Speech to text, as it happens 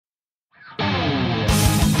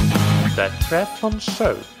the Triathlon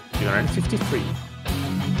Show 253.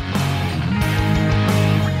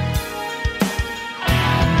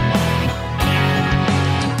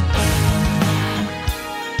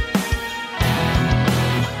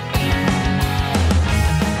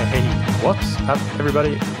 Hey, what's up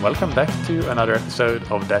everybody? Welcome back to another episode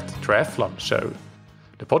of that Triathlon Show,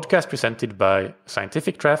 the podcast presented by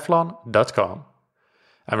scientifictriathlon.com.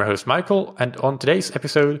 I'm your host Michael, and on today's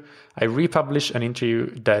episode, I republish an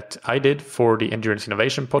interview that I did for the Endurance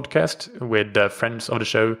Innovation podcast with friends of the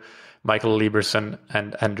show, Michael Liberzon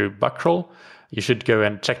and Andrew Buckrell. You should go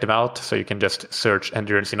and check them out, so you can just search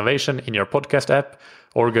Endurance Innovation in your podcast app,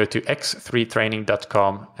 or go to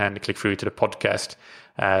x3training.com and click through to the podcast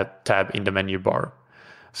tab in the menu bar.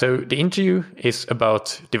 So the interview is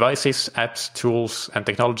about devices, apps, tools, and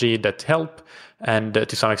technology that help, and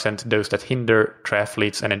to some extent those that hinder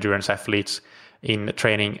triathletes and endurance athletes in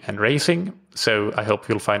training and racing. So I hope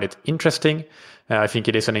you'll find it interesting. I think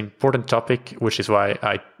it is an important topic, which is why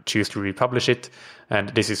I choose to republish it. And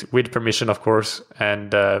this is with permission, of course.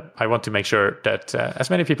 And I want to make sure that as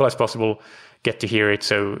many people as possible get to hear it.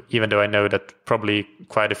 So even though I know that probably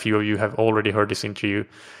quite a few of you have already heard this interview,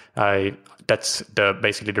 that's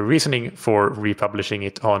basically the reasoning for republishing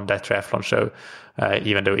it on that Triathlon Show,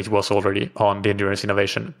 even though it was already on the Endurance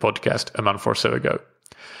Innovation podcast a month or so ago.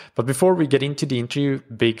 But before we get into the interview,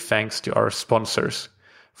 big thanks to our sponsors.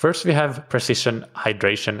 First, we have Precision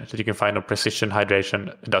Hydration that you can find on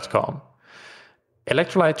precisionhydration.com.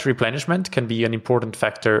 Electrolyte replenishment can be an important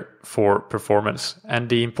factor for performance, and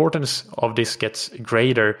the importance of this gets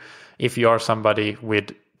greater if you are somebody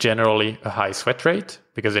with generally a high sweat rate,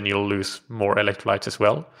 because then you'll lose more electrolytes as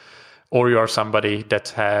well, or you are somebody that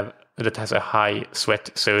has a high sweat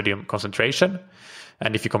sodium concentration,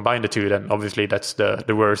 and if you combine the two, then obviously that's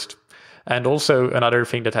the worst. And also another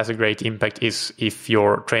thing that has a great impact is if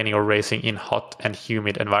you're training or racing in hot and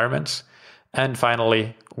humid environments. And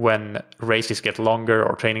finally, when races get longer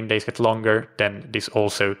or training days get longer, then this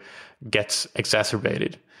also gets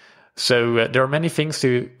exacerbated. So there are many things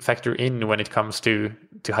to factor in when it comes to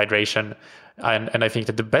hydration. And I think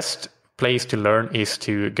that the best place to learn is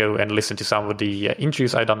to go and listen to some of the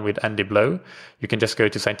interviews I've done with Andy Blow. You can just go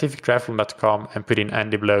to scientifictriathlon.com and put in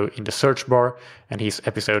Andy Blow in the search bar, and his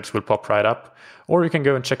episodes will pop right up. Or you can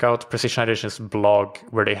go and check out Precision Hydration's blog,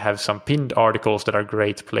 where they have some pinned articles that are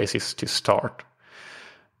great places to start.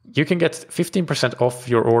 You can get 15% off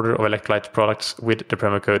your order of electrolyte products with the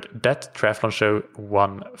promo code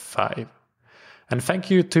THATTriathlonshow15. And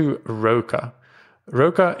thank you to Roka.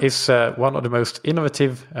 Roka is one of the most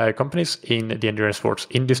innovative companies in the endurance sports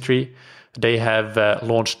industry. They have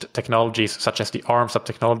launched technologies such as the arms up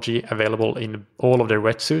technology available in all of their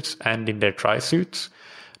wetsuits and in their tri-suits.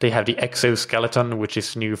 They have the exoskeleton, which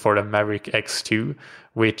is new for the Maverick X2,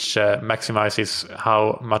 which maximizes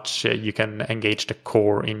how much you can engage the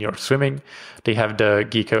core in your swimming. They have the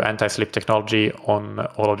Geeko anti-slip technology on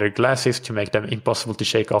all of their glasses to make them impossible to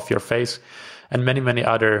shake off your face, and many, many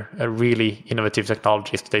other really innovative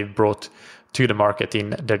technologies that they've brought to the market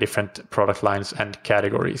in their different product lines and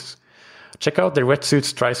categories. Check out their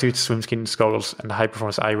wetsuits, tri-suits, swimskins, goggles, and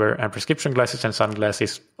high-performance eyewear and prescription glasses and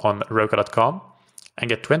sunglasses on Roka.com, and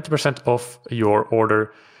get 20% off your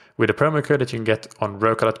order with a promo code that you can get on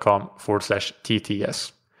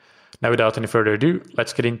Roka.com/TTS. Now, without any further ado,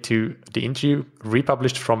 let's get into the interview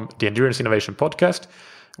republished from the Endurance Innovation podcast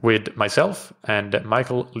with myself and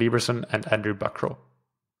Michael Liberzon and Andrew Buckrell.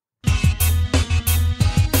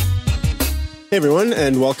 Hey everyone,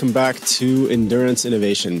 and welcome back to Endurance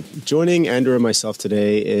Innovation. Joining Andrew and myself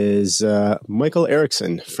today is Mikael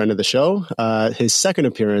Eriksson, friend of the show, his second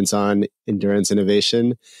appearance on Endurance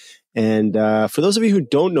Innovation. And for those of you who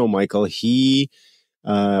don't know Michael, he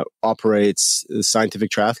operates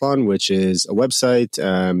Scientific Triathlon, which is a website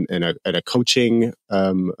and a coaching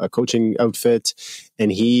outfit. And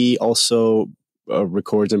he also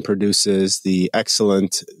records and produces the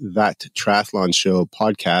excellent That Triathlon Show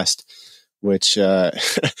podcast, which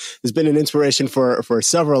has been an inspiration for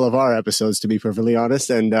several of our episodes, to be perfectly honest.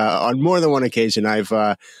 And on more than one occasion, I've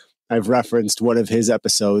referenced one of his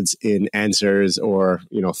episodes in answers or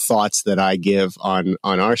thoughts that I give on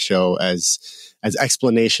our show as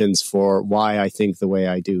explanations for why I think the way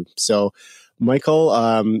I do. So, Michael,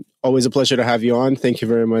 always a pleasure to have you on. Thank you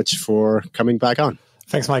very much for coming back on.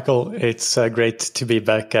 Thanks, Michael. It's great to be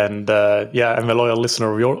back. And I'm a loyal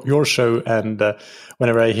listener of your show. And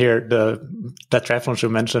whenever I hear that triathlon show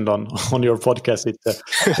mentioned on your podcast, it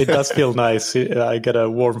does feel nice. I get a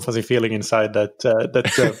warm, fuzzy feeling inside that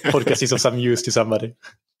podcast is of some use to somebody.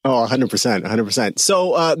 Oh, 100%, 100%.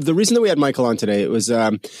 So the reason that we had Michael on today, it was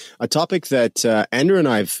a topic that Andrew and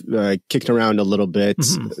I've kicked around a little bit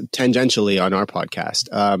tangentially on our podcast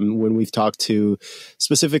when we've talked to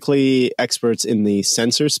specifically experts in the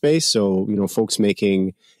sensor space. So, folks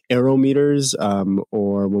making aerometers,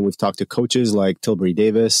 or when we've talked to coaches like Tilbury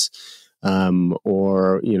Davis,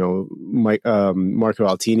 or Marco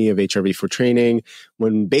Altini of HRV for Training,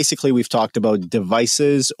 when basically we've talked about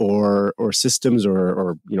devices or systems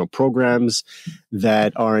or programs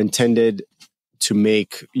that are intended to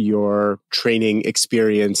make your training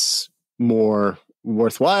experience more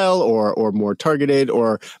worthwhile or more targeted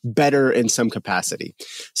or better in some capacity.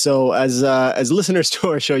 So as listeners to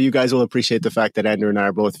our show, you guys will appreciate the fact that Andrew and I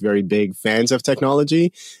are both very big fans of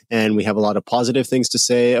technology, and we have a lot of positive things to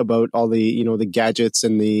say about all the the gadgets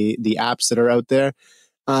and the apps that are out there.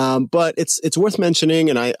 But it's worth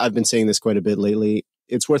mentioning, and I've been saying this quite a bit lately,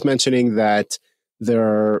 it's worth mentioning that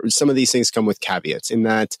some of these things come with caveats in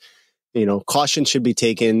that caution should be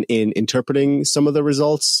taken in interpreting some of the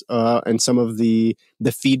results and some of the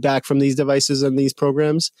feedback from these devices and these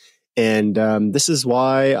programs. And this is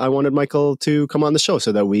why I wanted Michael to come on the show,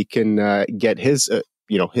 so that we can get his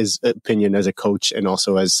his opinion as a coach and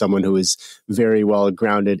also as someone who is very well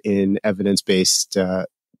grounded in evidence-based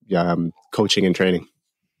coaching and training.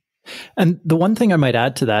 And the one thing I might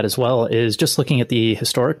add to that as well is just looking at the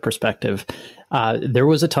historic perspective. There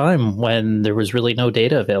was a time when there was really no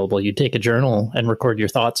data available. You'd take a journal and record your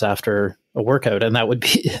thoughts after a workout, and that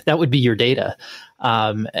would be your data.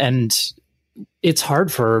 And it's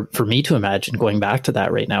hard for me to imagine going back to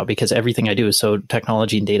that right now, because everything I do is so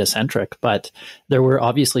technology and data centric. But there were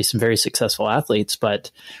obviously some very successful athletes,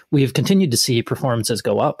 but we've continued to see performances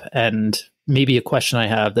go up. And maybe a question I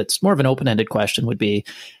have that's more of an open-ended question would be,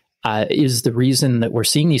 is the reason that we're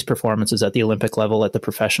seeing these performances at the Olympic level, at the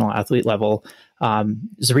professional athlete level,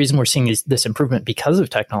 is the reason we're seeing this improvement because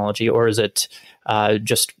of technology, or is it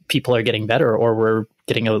just people are getting better, or we're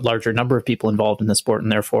getting a larger number of people involved in the sport,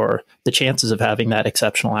 and therefore the chances of having that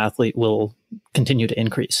exceptional athlete will continue to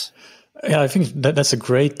increase? Yeah, I think that's a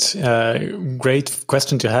great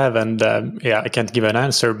question to have, and I can't give an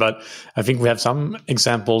answer, but I think we have some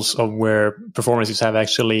examples of where performances have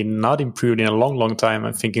actually not improved in a long, long time.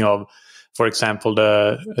 I'm thinking of, for example,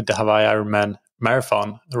 the Hawaii Ironman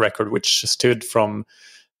marathon record, which stood from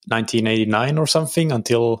 1989 or something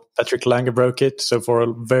until Patrick Lange broke it. So for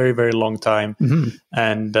a very, very long time,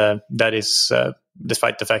 and that is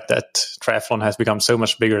despite the fact that triathlon has become so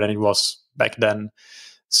much bigger than it was back then.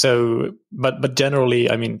 So, but generally,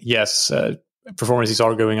 I mean, yes, performances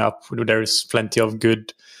are going up. There is plenty of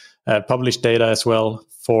good published data as well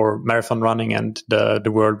for marathon running and the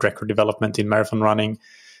world record development in marathon running.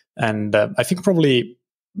 And I think probably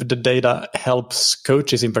the data helps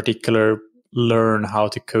coaches in particular learn how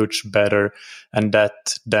to coach better, and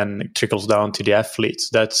that then trickles down to the athletes.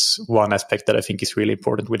 That's one aspect that I think is really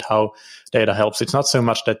important with how data helps. It's not so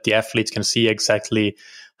much that the athletes can see exactly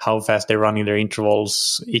how fast they're running their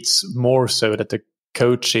intervals. It's more so that the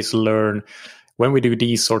coaches learn, when we do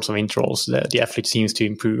these sorts of intervals, the athlete seems to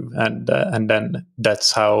improve, and then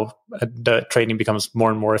that's how the training becomes more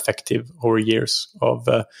and more effective over years of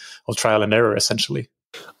trial and error, essentially.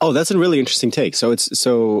 Oh, that's a really interesting take. So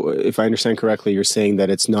if I understand correctly, you're saying that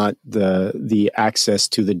it's not the access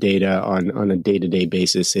to the data on a day-to-day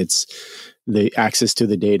basis. It's the access to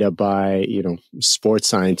the data by, sports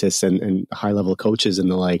scientists and high-level coaches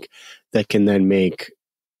and the like that can then make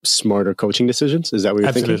smarter coaching decisions. Is that what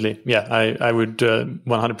you're thinking? Absolutely. Yeah, I would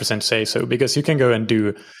 100% say so, because you can go and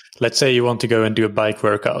do, let's say you want to go and do a bike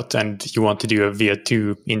workout and you want to do a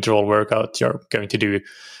VO2 interval workout. You're going to do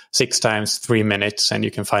 6 times 3 minutes, and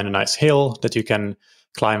you can find a nice hill that you can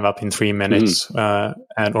climb up in 3 minutes,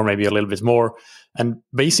 and or maybe a little bit more. And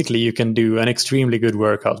basically, you can do an extremely good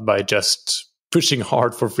workout by just pushing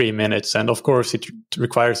hard for 3 minutes. And of course, it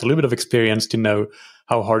requires a little bit of experience to know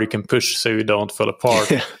how hard you can push so you don't fall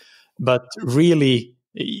apart. But really,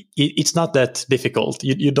 it's not that difficult.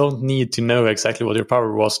 You don't need to know exactly what your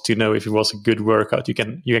power was to know if it was a good workout. You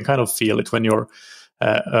can kind of feel it when you're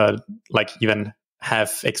like even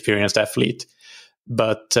half experienced athlete.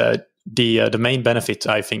 But the main benefit,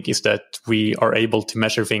 I think, is that we are able to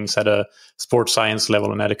measure things at a sports science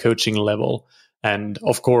level and at a coaching level. And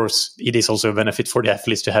of course, it is also a benefit for the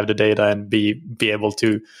athletes to have the data and be able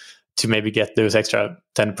to maybe get those extra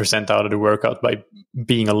 10% out of the workout by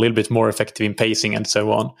being a little bit more effective in pacing and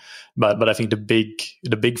so on. But I think the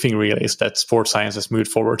big thing really is that sports science has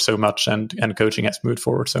moved forward so much, and coaching has moved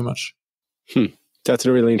forward so much. That's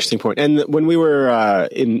a really interesting point. And when we were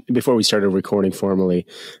before we started recording formally,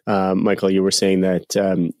 Michael, you were saying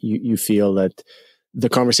that you feel that the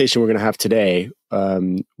conversation we're going to have today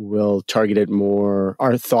will target it more.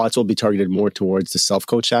 Our thoughts will be targeted more towards the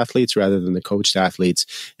self-coached athletes rather than the coached athletes.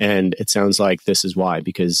 And it sounds like this is why,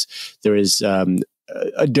 because there is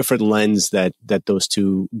a different lens that those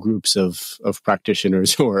two groups of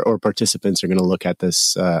practitioners or participants are going to look at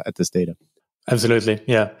this data. Absolutely,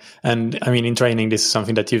 yeah. And I mean, in training, this is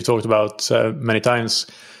something that you've talked about many times.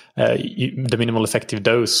 The minimal effective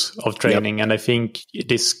dose of training. Yep. And I think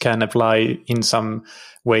this can apply in some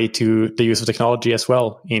way to the use of technology as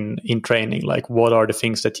well in training. Like, what are the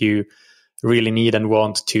things that you really need and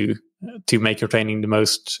want to make your training the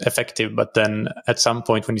most effective? But then at some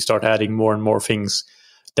point when you start adding more and more things,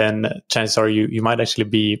 then chances are you might actually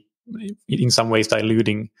be in some ways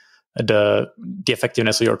diluting the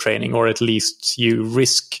effectiveness of your training, or at least you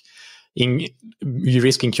risk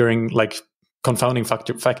incurring like confounding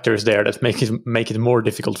factors there that make it more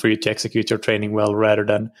difficult for you to execute your training well rather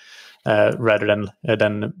than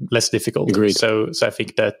less difficult. Agreed. So I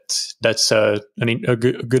think that's a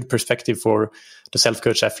good perspective for the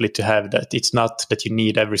self-coach athlete to have, that it's not that you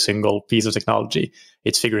need every single piece of technology.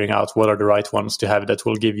 It's figuring out what are the right ones to have that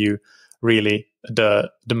will give you really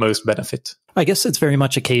the most benefit. I guess it's very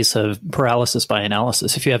much a case of paralysis by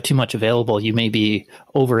analysis. If you have too much available, you may be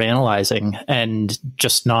overanalyzing and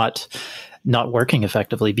just not working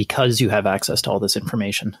effectively because you have access to all this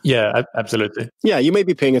information. Yeah, absolutely. Yeah, you may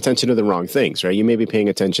be paying attention to the wrong things, right? You may be paying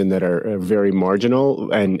attention that are very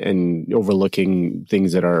marginal and overlooking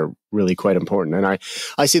things that are really quite important. And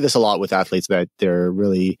I see this a lot with athletes, that they're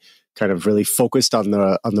really focused on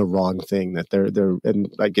the wrong thing, that they're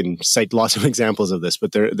and I can cite lots of examples of this,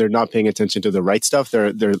 but they're not paying attention to the right stuff.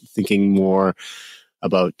 They're thinking more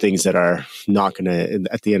about things that are not going to,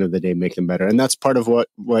 at the end of the day, make them better. And that's part of what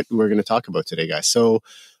we're going to talk about today, guys. So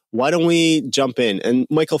why don't we jump in? And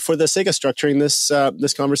Michael, for the sake of structuring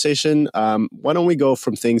this conversation, why don't we go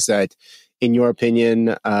from things that, in your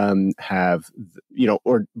opinion, have,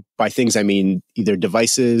 or by things I mean either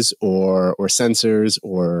devices or sensors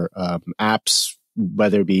or apps,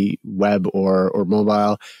 whether it be web or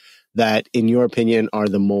mobile, that in your opinion are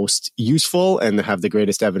the most useful and have the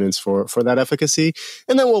greatest evidence for that efficacy.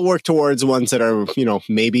 And then we'll work towards ones that are,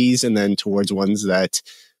 maybes, and then towards ones that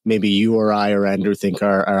maybe you or I or Andrew think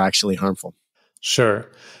are actually harmful. Sure.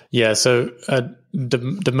 Yeah. So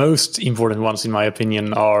the most important ones, in my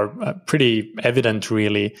opinion, are pretty evident,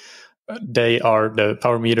 really. They are the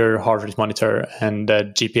power meter, heart rate monitor, and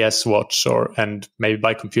GPS watch, and maybe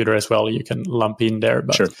by computer as well. You can lump in there,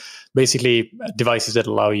 but sure. Basically devices that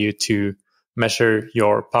allow you to measure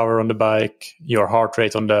your power on the bike, your heart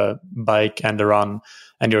rate on the bike and the run,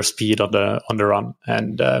 and your speed on the run,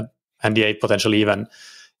 and potentially even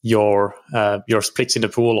your splits in the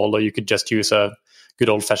pool. Although you could just use a good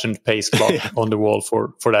old fashioned pace clock on the wall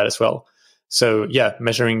for that as well. So yeah,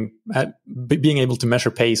 being able to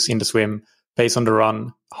measure pace in the swim, pace on the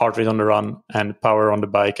run, heart rate on the run, and power on the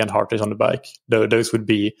bike and heart rate on the bike. Those would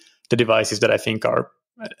be the devices that I think are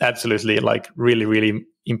absolutely really, really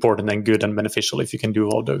important and good and beneficial if you can do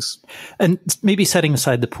all those. And maybe setting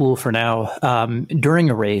aside the pool for now, during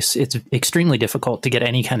a race, it's extremely difficult to get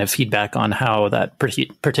any kind of feedback on how that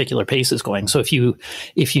particular pace is going. So if you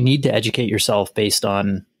need to educate yourself based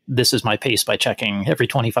on, this is my pace by checking every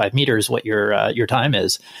 25 meters what your time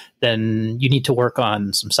is, then you need to work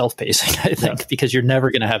on some self-pacing, I think, because you're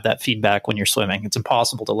never going to have that feedback when you're swimming. It's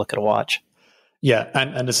impossible to look at a watch. Yeah,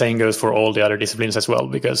 and the same goes for all the other disciplines as well,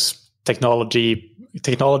 because technology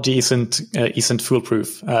isn't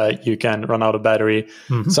foolproof. You can run out of battery.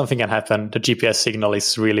 Mm-hmm. Something can happen. The GPS signal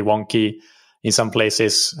is really wonky in some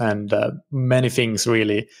places, and many things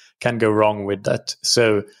really can go wrong with that.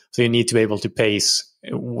 So you need to be able to pace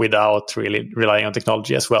without really relying on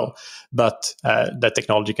technology as well. But that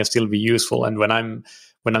technology can still be useful. And when I'm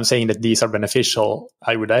saying that these are beneficial,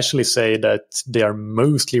 I would actually say that they are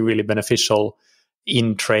mostly really beneficial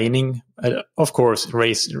in training. Of course,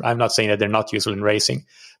 I'm not saying that they're not useful in racing,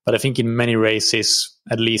 but I think in many races,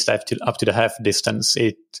 at least up to the half distance,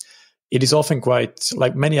 it is often quite,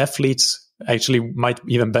 like, many athletes actually might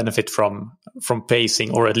even benefit from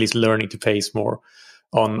pacing, or at least learning to pace more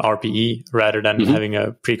on RPE rather than having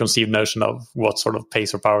a preconceived notion of what sort of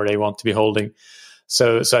pace or power they want to be holding.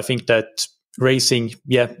 So I think that racing,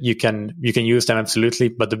 you can use them absolutely,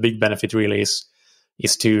 but the big benefit really is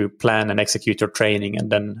to plan and execute your training and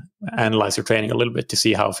then analyze your training a little bit to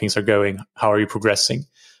see how things are going, how are you progressing.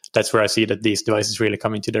 That's where I see that these devices really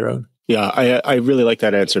come into their own. Yeah, I really like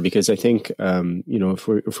that answer, because I think if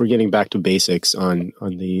we're getting back to basics on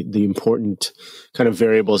the important kind of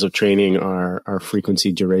variables of training are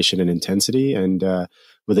frequency, duration, and intensity. And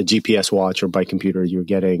with a GPS watch or by computer, you're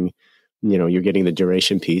getting you're getting the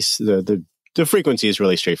duration piece. The frequency is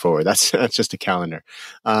really straightforward. That's just a calendar.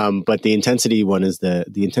 But the intensity one is the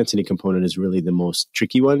intensity component is really the most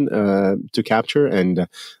tricky one to capture. And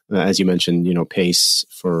as you mentioned, pace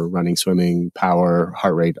for running, swimming, power,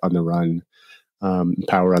 heart rate on the run,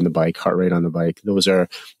 power on the bike, heart rate on the bike. Those are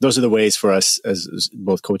the ways for us as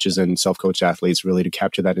both coaches and self-coached athletes really to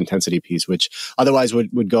capture that intensity piece, which otherwise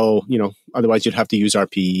would go, otherwise you'd have to use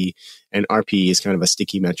RPE, and RPE is kind of a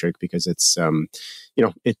sticky metric because it's,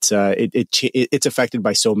 it's affected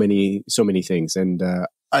by so many things. And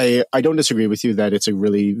I don't disagree with you that it's a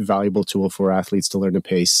really valuable tool for athletes to learn to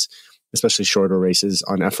pace, especially shorter races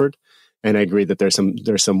on effort. And I agree that there's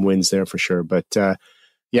some wins there for sure. But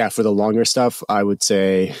yeah, for the longer stuff, I would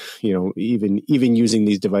say, even using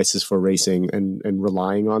these devices for racing and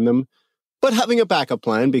relying on them, but having a backup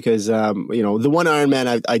plan because, the one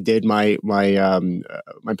Ironman I did, my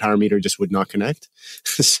power meter just would not connect.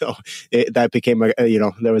 So that became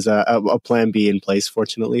there was a plan B in place,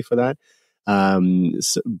 fortunately for that.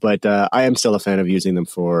 But I am still a fan of using them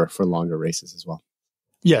for longer races as well.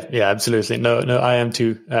 Yeah, absolutely. No, I am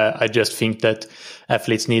too. I just think that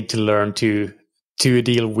athletes need to learn to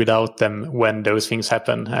deal without them when those things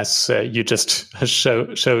happen, as you just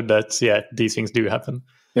showed that, these things do happen.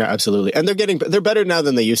 Yeah, absolutely. And they're better now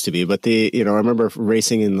than they used to be. But I remember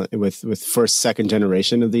racing with first, second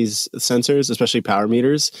generation of these sensors, especially power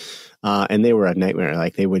meters. And they were a nightmare.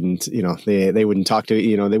 Like they wouldn't, they wouldn't talk to,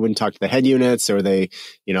 they wouldn't talk to the head units, or they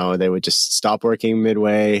would just stop working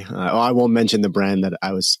midway. I won't mention the brand that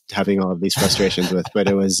I was having all of these frustrations with, but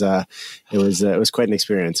it was quite an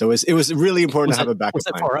experience. So it was really important to have a backup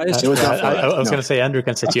plan. It was not I was going to say, Andrew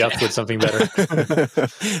can set you up with something better.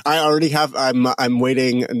 I already have, I'm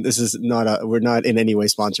waiting, and this is we're not in any way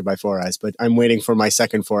sponsored by 4Eyes, but I'm waiting for my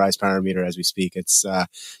second 4Eyes power meter as we speak. It's,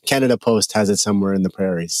 Canada Post has it somewhere in the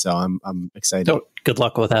prairies. So I'm excited. Oh, good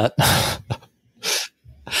luck with that.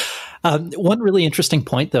 One really interesting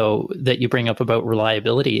point, though, that you bring up about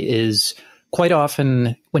reliability is quite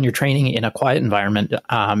often when you're training in a quiet environment,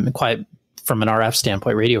 quiet from an RF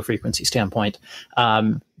standpoint, radio frequency standpoint,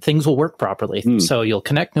 things will work properly. So you'll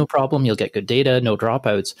connect, no problem. You'll get good data, no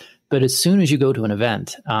dropouts. But as soon as you go to an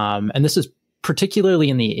event, and this is particularly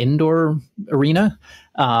in the indoor arena,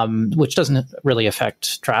 which doesn't really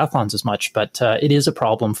affect triathlons as much, but it is a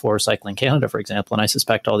problem for Cycling Canada, for example, and I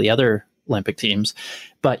suspect all the other Olympic teams.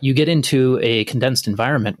 But you get into a condensed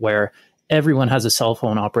environment where everyone has a cell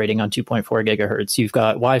phone operating on 2.4 gigahertz. You've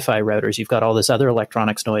got Wi-Fi routers. You've got all this other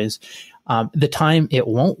electronics noise. The time it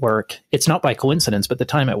won't work, it's not by coincidence, but the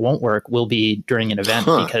time it won't work will be during an event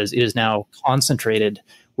because it is now concentrated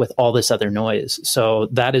with all this other noise. So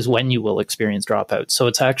that is when you will experience dropouts. So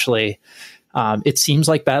it's actually, it seems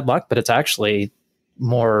like bad luck, but it's actually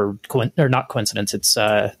more, or not coincidence. It's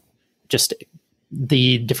just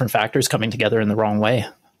the different factors coming together in the wrong way.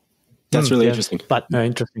 That's really interesting. But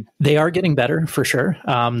interesting. They are getting better for sure.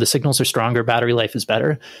 The signals are stronger, battery life is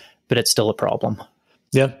better, but it's still a problem.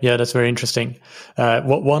 Yeah, that's very interesting.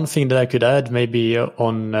 One thing that I could add maybe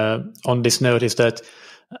on this note is that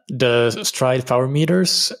the Stride power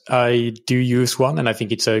meters, I do use one, and I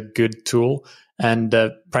think it's a good tool. And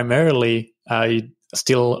primarily, I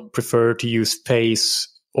still prefer to use pace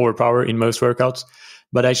over power in most workouts.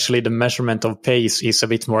 But actually, the measurement of pace is a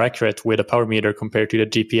bit more accurate with a power meter compared to the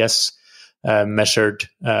GPS measured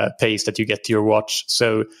pace that you get to your watch.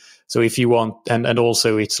 So if you want, and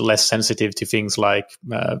also it's less sensitive to things like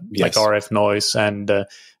RF noise and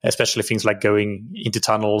especially things like going into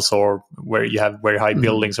tunnels or where you have very high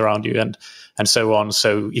buildings around you and so on.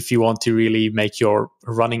 So if you want to really make your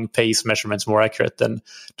running pace measurements more accurate, then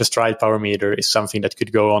the Stride power meter is something that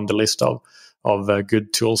could go on the list of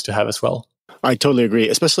good tools to have as well. I totally agree,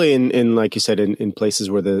 especially in like you said, in places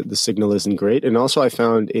where the signal isn't great. And also I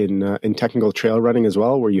found in technical trail running as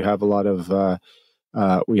well, where you have a lot of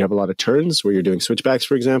turns where you're doing switchbacks,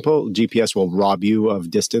 for example, GPS will rob you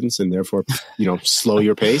of distance and therefore, slow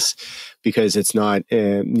your pace because it's not,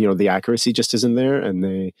 the accuracy just isn't there.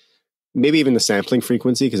 And maybe even the sampling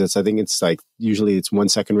frequency, because I think it's like usually it's 1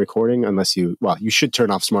 second recording unless you should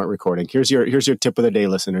turn off smart recording. Here's your tip of the day,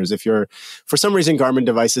 listeners. If you're, for some reason, Garmin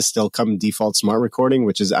devices still come default smart recording,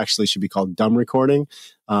 which is actually should be called dumb recording,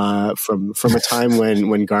 from a time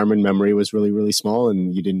when Garmin memory was really, really small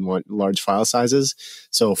and you didn't want large file sizes.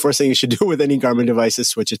 So first thing you should do with any Garmin device is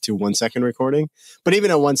switch it to 1 second recording. But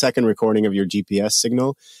even a 1 second recording of your GPS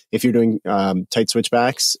signal, if you're doing tight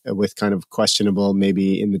switchbacks with kind of questionable,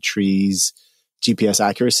 maybe in the trees, GPS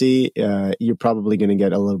accuracy, you're probably going to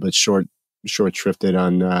get a little bit short shrifted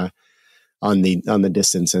on on the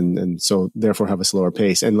distance, and so therefore have a slower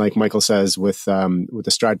pace. And like Michael says, with the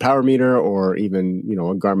Stride power meter, or even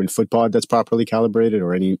a Garmin footpod that's properly calibrated,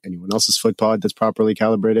 or anyone else's footpod that's properly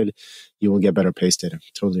calibrated, you will get better pace data.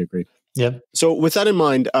 Totally agree. Yeah. So with that in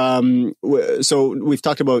mind, so we've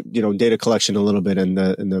talked about data collection a little bit, and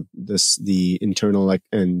the internal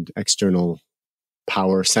and external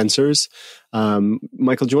power sensors.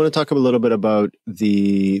 Michael, do you want to talk a little bit about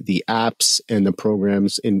the apps and the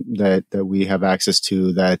programs that we have access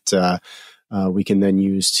to that we can then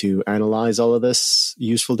use to analyze all of this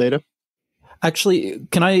useful data? Actually,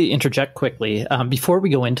 can I interject quickly? Before we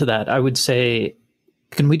go into that, I would say,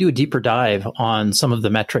 can we do a deeper dive on some of the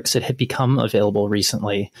metrics that have become available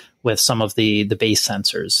recently with some of the base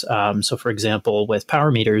sensors? So for example, with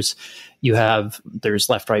power meters, there's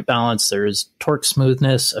left-right balance, there's torque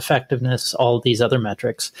smoothness, effectiveness, all of these other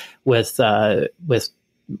metrics. With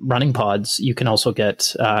running pods, you can also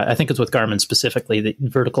get, I think it's with Garmin specifically, the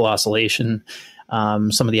vertical oscillation,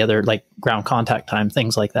 some of the other like ground contact time,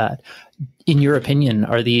 things like that. In your opinion,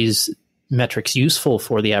 are these metrics useful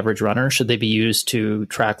for the average runner? Should they be used to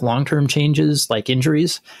track long-term changes like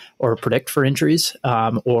injuries or predict for injuries?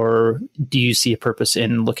 Or do you see a purpose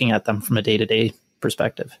in looking at them from a day-to-day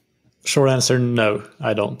perspective? Short answer, no,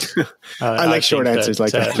 I don't. I like short answers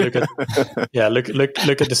like that.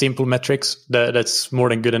 Look at the simple metrics. That's more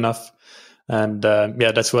than good enough. And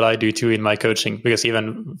that's what I do too in my coaching, because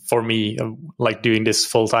even for me, like doing this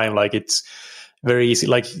full time, like it's very easy.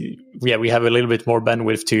 Like, we have a little bit more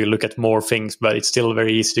bandwidth to look at more things, but it's still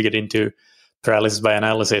very easy to get into paralysis by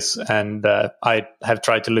analysis. And I have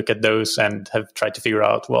tried to look at those and have tried to figure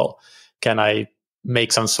out, well, can I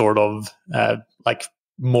make some sort of like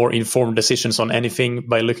more informed decisions on anything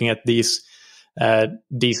by looking at these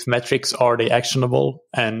metrics? Are they actionable?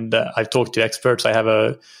 And I've talked to experts. I have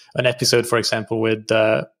an episode, for example, with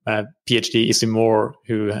PhD Izzy Moore,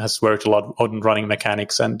 who has worked a lot on running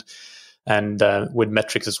mechanics and with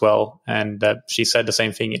metrics as well. And she said the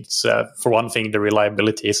same thing. It's for one thing, the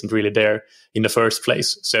reliability isn't really there in the first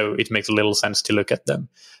place. So it makes a little sense to look at them.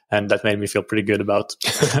 And that made me feel pretty good about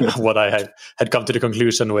what I had come to the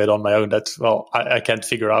conclusion with on my own, that, well, I can't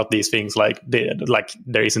figure out these things. Like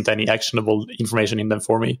there isn't any actionable information in them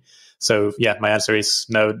for me. So yeah, my answer is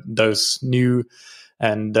no. Those new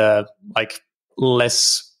and like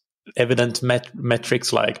less evident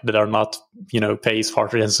metrics, like that are not, pace,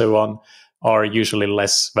 heart rate, and so on, are usually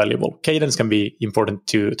less valuable. Cadence can be important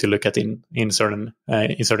to look at in certain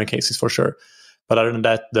cases for sure. But other than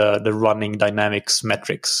that, the running dynamics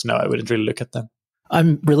metrics, no, I wouldn't really look at them.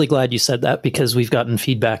 I'm really glad you said that, because we've gotten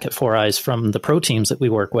feedback at Four Eyes from the pro teams that we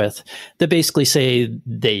work with that basically say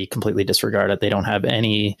they completely disregard it. They don't have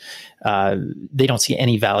any, they don't see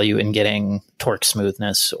any value in getting torque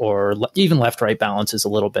smoothness, or even left-right balance is a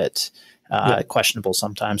little bit questionable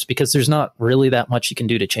sometimes, because there's not really that much you can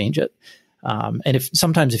do to change it. And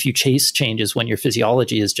if you chase changes when your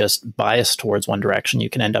physiology is just biased towards one direction, you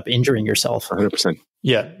can end up injuring yourself. 100%.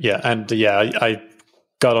 Yeah. And I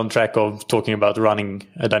got on track of talking about running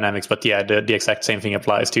dynamics, but the exact same thing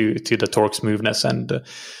applies to the torque smoothness and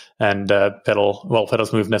pedal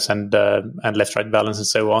smoothness and left-right balance and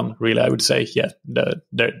so on. Really, I would say,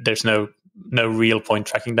 there's no real point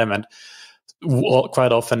tracking them. And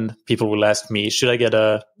quite often people will ask me, should I get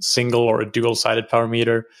a single or a dual-sided power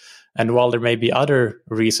meter? And while there may be other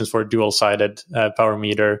reasons for a dual-sided power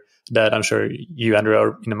meter that I'm sure you, Andrew,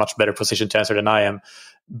 are in a much better position to answer than I am,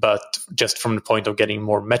 but just from the point of getting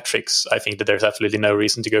more metrics, I think that there's absolutely no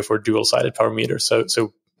reason to go for a dual-sided power meter.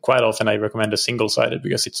 So quite often I recommend a single-sided,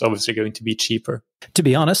 because it's obviously going to be cheaper. To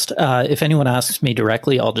be honest, if anyone asks me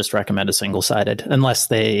directly, I'll just recommend a single-sided, unless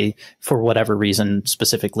they, for whatever reason,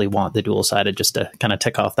 specifically want the dual-sided, just to kind of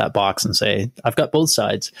tick off that box and say, I've got both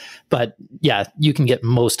sides. But yeah, you can get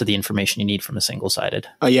most of the information you need from a single-sided.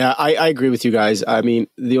 I agree with you guys. I mean,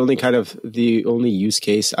 the only use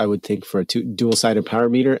case I would think for a dual-sided power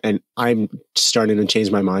meter, and I'm starting to change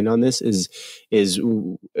my mind on this, is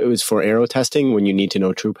it was for aero testing when you need to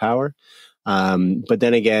know true power. But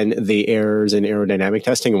then again, the errors in aerodynamic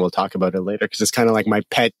testing, and we'll talk about it later, because it's kind of like my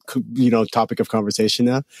pet, topic of conversation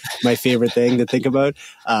now. My favorite thing to think about,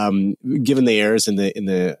 given the errors in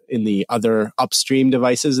the other upstream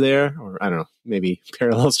devices there, or I don't know, maybe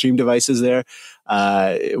parallel stream devices there,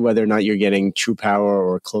 whether or not you're getting true power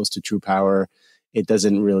or close to true power, it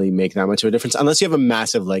doesn't really make that much of a difference unless you have a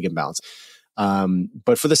massive leg imbalance.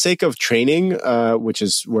 But for the sake of training, which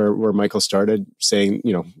is where Michael started saying,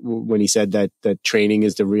 when he said that training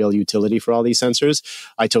is the real utility for all these sensors,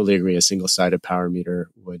 I totally agree. A single-sided power meter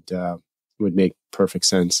would make perfect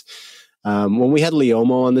sense. When we had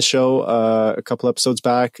Leomo on the show a couple episodes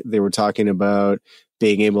back, they were talking about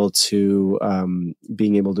being able to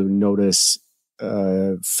notice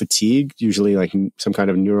fatigue, usually like some kind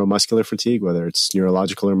of neuromuscular fatigue, whether it's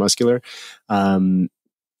neurological or muscular,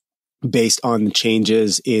 based on the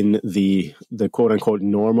changes in the quote unquote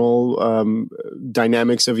normal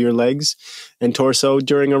dynamics of your legs and torso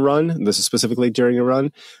during a run. This is specifically during a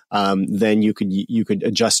run. Then you could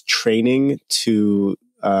adjust training to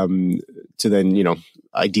then,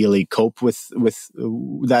 ideally cope with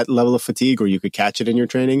that level of fatigue, or you could catch it in your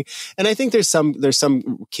training. And I think there's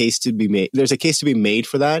some case to be made. There's a case to be made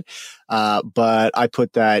for that. But I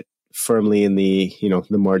put that firmly in the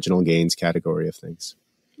marginal gains category of things.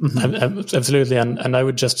 Mm-hmm. Absolutely. And I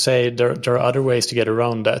would just say there are other ways to get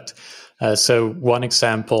around that. So one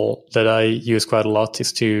example that I use quite a lot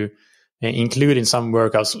is to include in some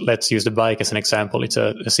workouts. Let's use the bike as an example. It's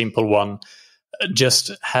a simple one.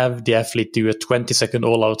 Just have the athlete do a 20-second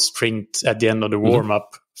all-out sprint at the end of the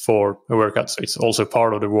warm-up for a workout. So it's also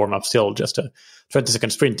part of the warm-up still, just a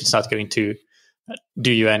 20-second sprint. It's not going to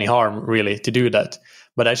do you any harm, really, to do that.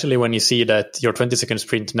 But actually, when you see that your 20-second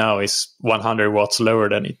sprint now is 100 watts lower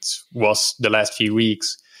than it was the last few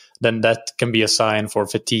weeks, then that can be a sign for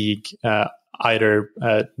fatigue, either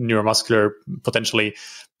neuromuscular, potentially,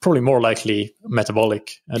 probably more likely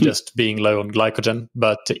metabolic, just being low on glycogen.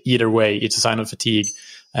 But either way, it's a sign of fatigue.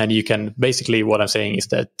 And you can basically, what I'm saying is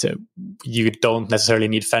that you don't necessarily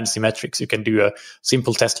need fancy metrics. You can do a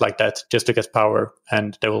simple test like that, just look at power,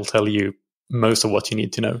 and they will tell you most of what you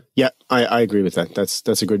need to know. Yeah, I agree with that.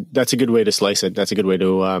 That's a good way to slice it. That's a good way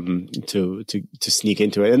to sneak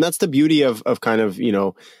into it. And that's the beauty of kind of,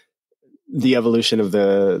 the evolution of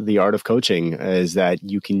the art of coaching, is that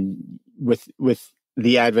you can, with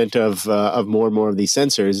the advent of more and more of these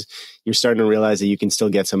sensors, you're starting to realize that you can still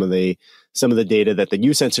get some of the data that the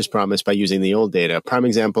new sensors promise by using the old data. Prime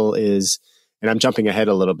example is, and I'm jumping ahead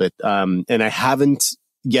a little bit, and I haven't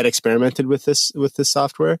yet experimented with this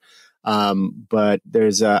software. But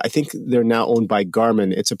there's, I think they're now owned by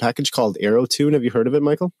Garmin. It's a package called Aerotune. Have you heard of it,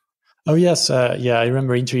 Michael? Oh, yes. Yeah, I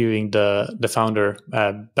remember interviewing the founder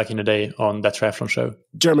back in the day on that triathlon show.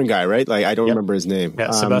 German guy, right? Like, I don't remember his name.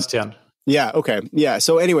 Yeah, Sebastian. Yeah. Okay. Yeah.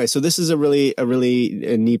 So anyway, so this is a really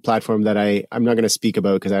neat platform that I'm not going to speak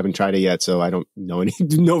about because I haven't tried it yet. So I don't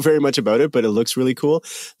know very much about it, but it looks really cool.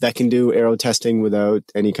 That can do aero testing without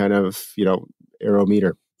any kind of, aero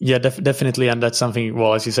meter. Yeah, definitely. And that's something,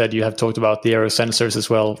 well, as you said, you have talked about the aero sensors as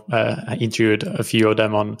well. I interviewed a few of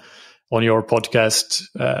them on your podcast.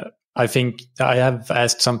 I think I have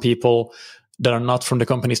asked some people that are not from the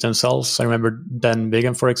companies themselves. I remember Dan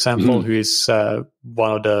Bigham, for example, who is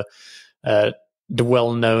one of the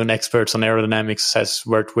well-known experts on aerodynamics, has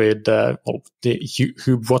worked with the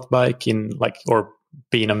Hub Wattbike or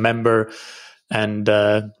being a member and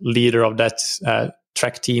leader of that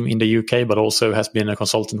track team in the UK, but also has been a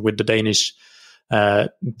consultant with the Danish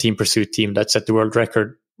team pursuit team that set the world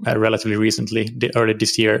record relatively recently, early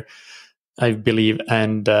this year, I believe.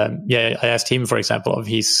 And I asked him, for example, of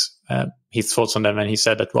his thoughts on them, and he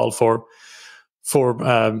said that, well, for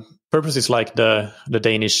purposes like the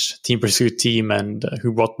Danish team pursuit team and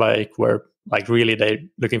Hub Wattbike, where like really they're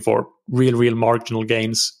looking for real marginal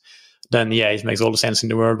gains, then it makes all the sense in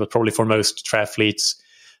the world. But probably for most triathletes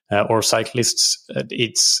or cyclists,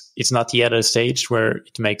 it's not yet at a stage where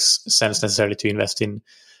it makes sense necessarily to invest in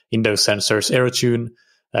those sensors. Aerotune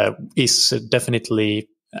is definitely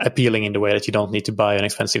appealing in the way that you don't need to buy an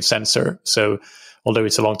expensive sensor. So although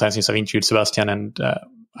it's a long time since I've interviewed Sebastian, and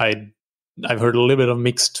I've heard a little bit of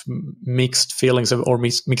mixed feelings or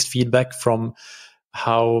mixed feedback from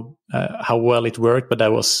how well it worked, but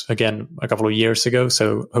that was again a couple of years ago.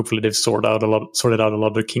 So hopefully they've sorted out a lot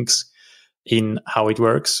of the kinks in how it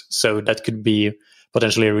works. So that could be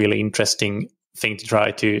potentially a really interesting thing to try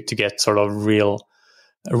to get sort of real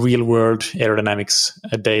world aerodynamics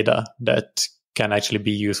data that can actually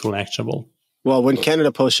be useful and actionable. Well, when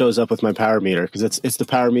Canada Post shows up with my power meter, because it's the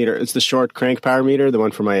power meter, it's the short crank power meter, the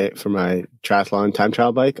one for my triathlon time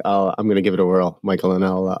trial bike, I'm going to give it a whirl, Michael, and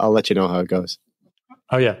I'll let you know how it goes.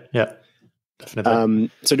 Oh yeah,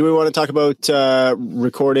 definitely. So do we want to talk about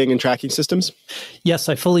recording and tracking systems? Yes,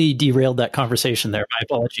 I fully derailed that conversation there. My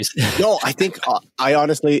apologies. No, I think I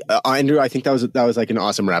honestly, Andrew, I think that was like an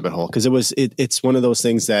awesome rabbit hole, because it's one of those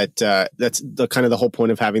things that that's the kind of the whole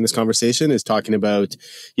point of having this conversation, is talking about,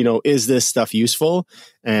 is this stuff useful?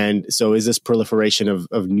 And so is this proliferation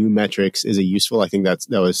of new metrics, is it useful? I think that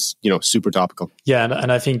was, super topical. Yeah.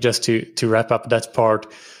 And I think just to wrap up that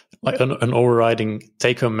part, like an overriding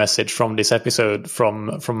take-home message from this episode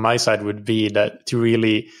from my side would be that to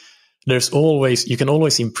really you can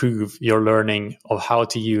always improve your learning of how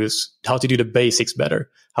to do the basics better.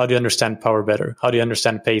 How do you understand power better? How do you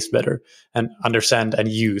understand pace better? And how do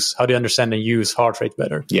you understand and use heart rate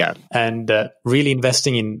better? Yeah. And really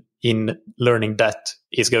investing in learning that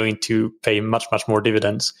is going to pay much, much more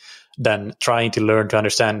dividends than trying to learn to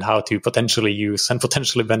understand how to potentially use and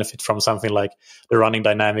potentially benefit from something like the running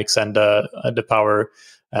dynamics and the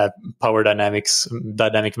power dynamics,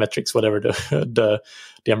 dynamic metrics, whatever the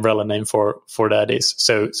umbrella name for that is.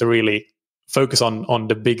 So really focus on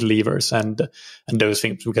the big levers and those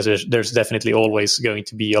things, because there's definitely always going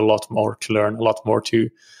to be a lot more to learn, a lot more to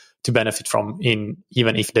benefit from,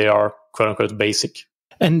 even if they are quote unquote basic.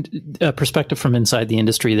 And a perspective from inside the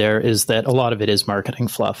industry there is that a lot of it is marketing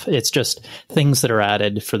fluff. It's just things that are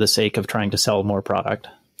added for the sake of trying to sell more product.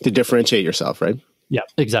 To differentiate yourself, right? Yeah,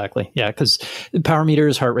 exactly. Yeah, because power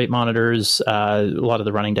meters, heart rate monitors, a lot of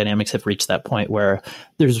the running dynamics have reached that point where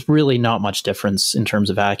there's really not much difference in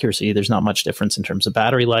terms of accuracy. There's not much difference in terms of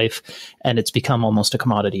battery life, and it's become almost a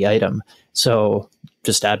commodity item. So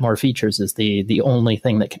just add more features is the only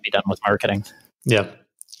thing that can be done with marketing. Yeah,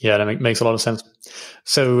 that makes a lot of sense.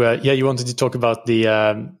 So you wanted to talk about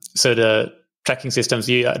the tracking systems,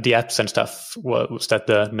 the apps and stuff. Was that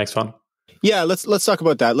the next one? Yeah, let's talk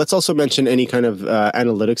about that. Let's also mention any kind of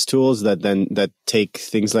analytics tools that take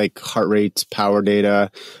things like heart rate, power data,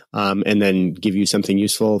 and then give you something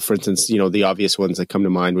useful. For instance, the obvious ones that come to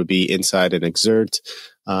mind would be INSCYD and Xert.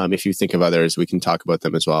 If you think of others, we can talk about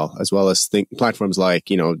them as well as platforms like,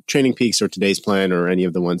 Training Peaks or Today's Plan, or any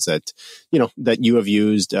of the ones that, that you have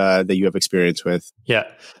used, that you have experience with. Yeah.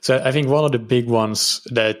 So I think one of the big ones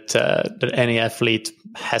that any athlete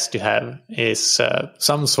has to have is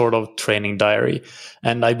some sort of training diary.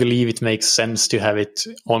 And I believe it makes sense to have it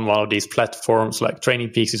on one of these platforms. Like Training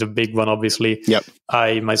Peaks is a big one, obviously. Yep.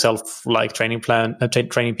 I myself like Training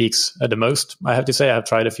Peaks the most. I have to say I've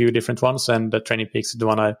tried a few different ones, and Training Peaks is the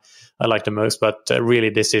one I like the most. But really,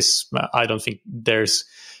 this is, I don't think there's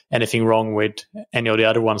anything wrong with any of the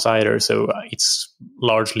other ones either. So it's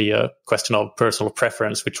largely a question of personal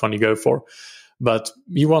preference, which one you go for. But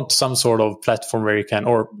you want some sort of platform where you can,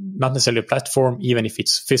 or not necessarily a platform, even if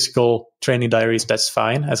it's physical training diaries, that's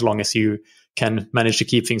fine, as long as you can manage to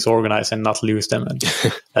keep things organized and not lose them and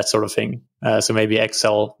that sort of thing. So maybe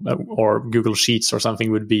Excel or Google Sheets or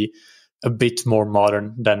something would be a bit more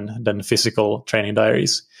modern than physical training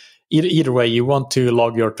diaries. Either way, you want to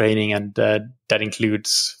log your training, and that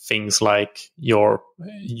includes things like your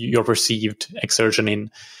perceived exertion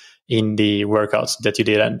in the workouts that you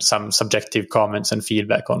did, and some subjective comments and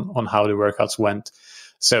feedback on how the workouts went.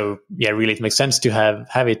 So yeah, really, it makes sense to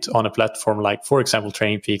have it on a platform like, for example,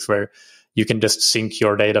 Training Peaks, where you can just sync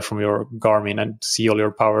your data from your Garmin and see all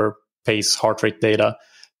your power, pace, heart rate data,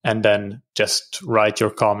 and then just write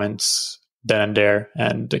your comments then and there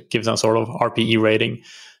and give some sort of RPE rating.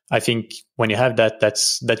 I think when you have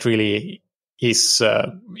that really is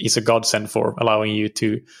a godsend for allowing you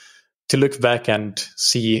to look back and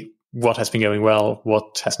see what has been going well,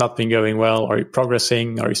 what has not been going well. Are you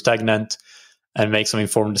progressing? Are you stagnant? And make some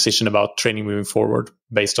informed decision about training moving forward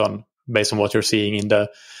based on what you're seeing in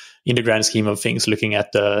the grand scheme of things, looking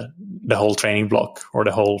at the whole training block, or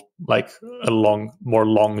the whole, like, a more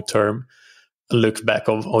long-term look back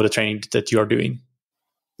of the training that you are doing.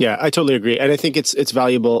 Yeah, I totally agree. And I think it's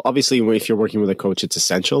valuable. Obviously, if you're working with a coach, it's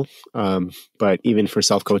essential. But even for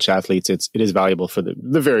self-coach athletes, it is valuable for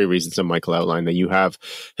the very reasons that Michael outlined, that you have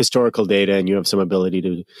historical data and you have some ability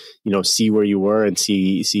to, see where you were and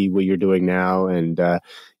see what you're doing now. And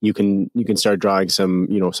you can start drawing some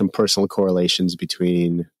personal correlations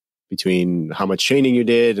between how much training you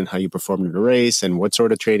did and how you performed in a race and what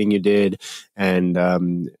sort of training you did. And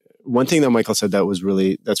one thing that Michael said that's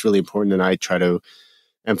really important, and I try to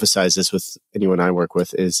emphasize this with anyone I work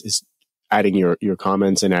with, is adding your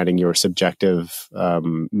comments and adding your subjective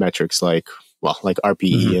metrics like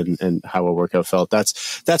RPE and how a workout felt.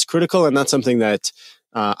 That's critical, and that's something that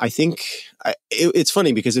I think it's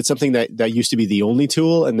funny because it's something that used to be the only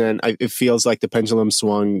tool, and then it feels like the pendulum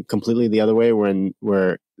swung completely the other way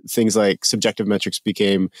where things like subjective metrics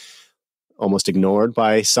became almost ignored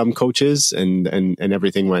by some coaches, and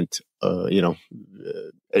everything went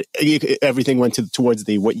everything went towards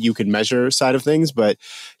the what you can measure side of things. But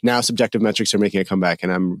now subjective metrics are making a comeback,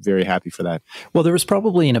 and I'm very happy for that. Well, there was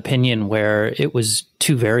probably an opinion where it was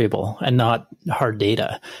too variable and not hard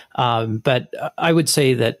data. But I would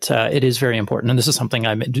say that it is very important. And this is something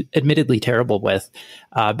I'm admittedly terrible with,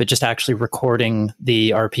 but just actually recording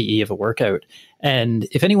the RPE of a workout. And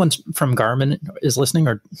if anyone from Garmin is listening,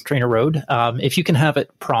 or Trainer Road, if you can have it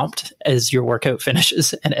prompt as your workout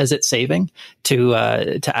finishes and as it's saving to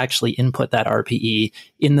actually input that RPE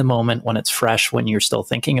in the moment when it's fresh, when you're still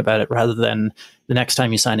thinking about it, rather than the next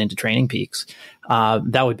time you sign into Training Peaks.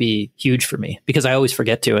 That would be huge for me, because I always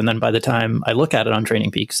forget to. And then by the time I look at it on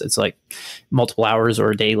Training Peaks, it's like multiple hours or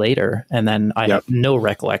a day later. And then I have no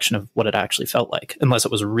recollection of what it actually felt like, unless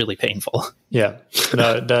it was really painful. Yeah,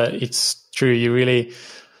 it's true. You really,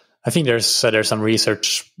 I think there's some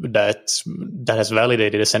research that has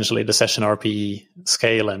validated essentially the session RPE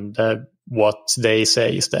scale, and what they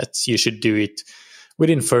say is that you should do it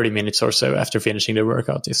within 30 minutes or so after finishing the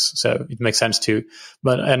workout. So it makes sense too.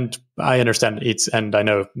 And I understand and I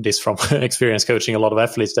know this from experience coaching a lot of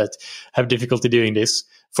athletes that have difficulty doing this.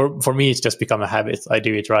 For me, it's just become a habit. I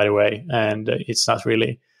do it right away, and it's not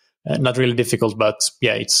really difficult, but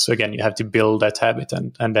yeah, it's, again, you have to build that habit,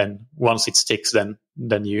 and then once it sticks, then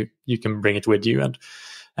you can bring it with you,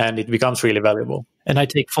 and it becomes really valuable. And I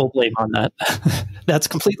take full blame on that. That's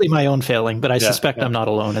completely my own failing, but I suspect I'm not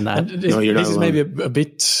alone in that. No, you're not alone. This is maybe a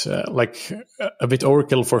bit like a bit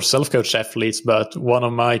oracle for self-coached athletes, but one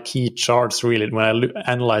of my key charts really when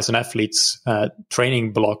I analyze an athlete's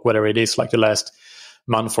training block, whatever it is, like the last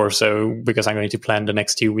month or so, because I'm going to plan the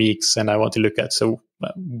next 2 weeks and I want to look at, so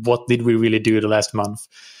what did we really do the last month?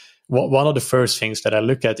 One of the first things that I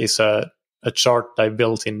look at is a chart I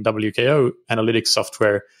built in WKO analytics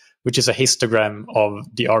software, which is a histogram of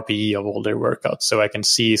the RPE of all their workouts. So I can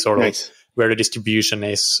see sort of where the distribution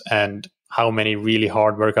is and how many really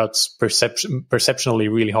hard workouts, perceptionally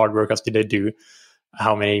really hard workouts did they do,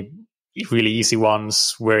 how many really easy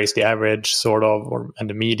ones, where is the average sort of, and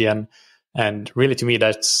the median. And really, to me,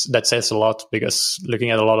 that says a lot, because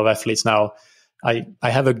looking at a lot of athletes now, I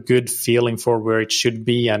have a good feeling for where it should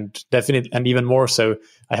be, and even more so,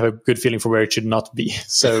 I have a good feeling for where it should not be.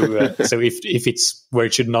 So, so if it's where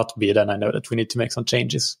it should not be, then I know that we need to make some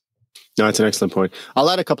changes. No, that's an excellent point. I'll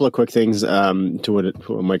add a couple of quick things to what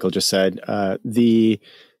Michael just said.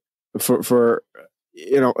 For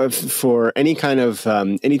any kind of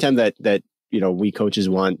anytime that we coaches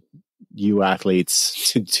want you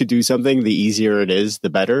athletes to do something, the easier it is, the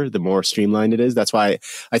better, the more streamlined it is. That's why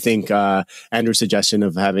I think Andrew's suggestion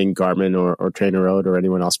of having Garmin or Trainer Road or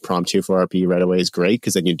anyone else prompt you for RPE right away is great,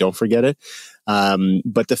 because then you don't forget it.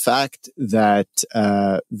 But the fact that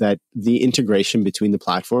that the integration between the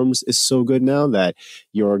platforms is so good now that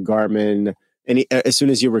your Garmin, as soon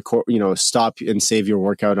as you record, stop and save your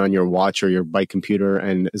workout on your watch or your bike computer,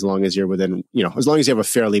 and as long as you're within, as long as you have a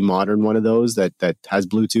fairly modern one of those that has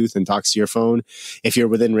Bluetooth and talks to your phone, if you're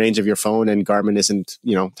within range of your phone and Garmin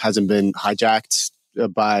hasn't been hijacked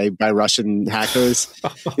by Russian hackers.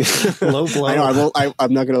 Low blow. I know.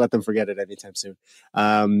 I'm not going to let them forget it anytime soon.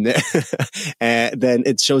 And then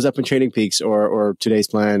it shows up in Training Peaks or Today's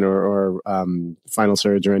Plan or Final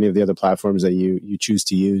Surge or any of the other platforms that you choose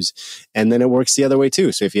to use. And then it works the other way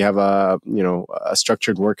too. So if you have a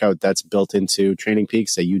structured workout that's built into Training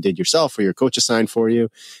Peaks that you did yourself or your coach assigned for you,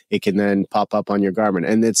 it can then pop up on your Garmin.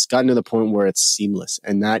 And it's gotten to the point where it's seamless,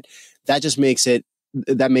 and that just makes it.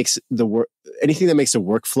 That makes anything that makes the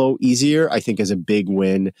workflow easier, I think, is a big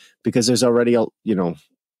win, because there's already a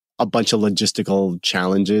bunch of logistical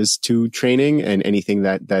challenges to training, and anything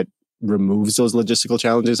that removes those logistical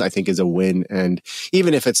challenges, I think, is a win. And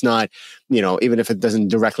even if it's not, even if it doesn't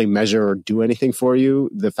directly measure or do anything for you,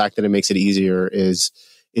 the fact that it makes it easier is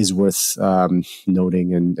worth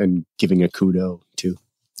noting and giving a kudo to.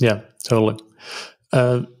 Yeah, totally.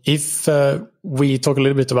 If we talk a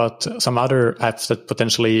little bit about some other apps that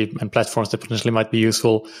potentially, and platforms that potentially might be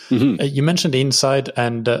useful, you mentioned INSCYD,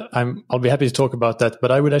 and I'll be happy to talk about that, but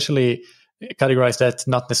I would actually categorize that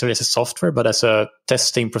not necessarily as a software, but as a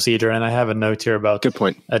testing procedure. And I have a note here about good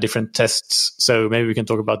point. Different tests. So maybe we can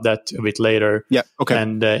talk about that a bit later. Yeah. Okay.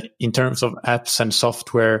 And in terms of apps and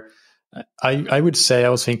software, I would say, I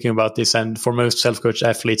was thinking about this, and for most self-coached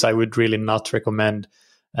athletes, I would really not recommend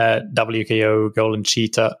WKO, Golden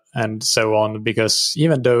Cheetah, and so on, because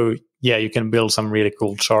even though, you can build some really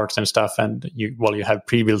cool charts and stuff, and you have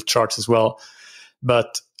pre-built charts as well,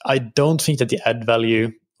 but I don't think that the add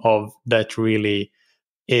value of that really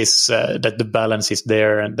is that the balance is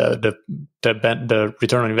there, and the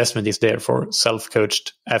return on investment is there for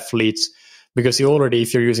self-coached athletes, because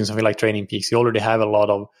if you're using something like Training Peaks, you already have a lot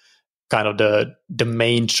of kind of the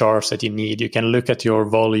main charts that you need. You can look at your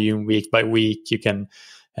volume week by week. You can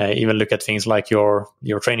even look at things like your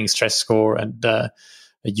training stress score, and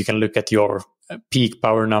you can look at your peak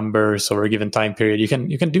power numbers over a given time period.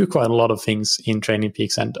 You can do quite a lot of things in Training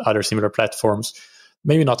Peaks and other similar platforms.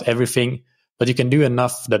 Maybe not everything, but you can do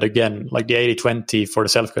enough that, again, like the 80-20 for the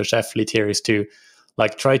self-coached athlete here is to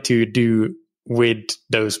try to do with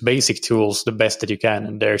those basic tools the best that you can.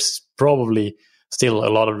 And there's probably still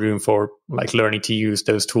a lot of room for like learning to use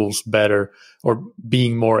those tools better, or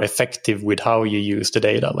being more effective with how you use the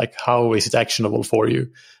data. Like, how is it actionable for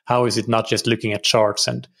you? How is it not just looking at charts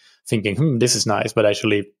and thinking, this is nice, but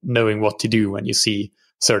actually knowing what to do when you see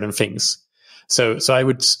certain things. So I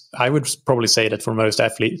would probably say that for most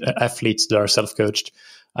athletes that are self-coached,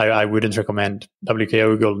 I wouldn't recommend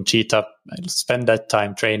WKO, Golden Cheetah. I'd spend that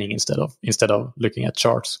time training instead of looking at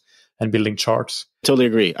charts and building charts. Totally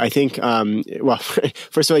agree. I think, well,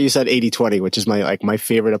 first of all, you said 80-20, which is my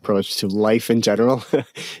favorite approach to life in general.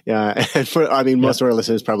 Yeah. And most of our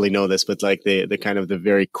listeners probably know this, but like the kind of the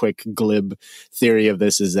very quick glib theory of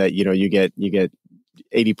this is that, you get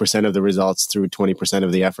 80% of the results through 20%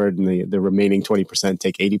 of the effort, and the remaining 20%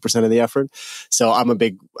 take 80% of the effort. So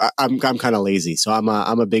I'm kind of lazy. So I'm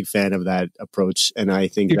a big fan of that approach. And I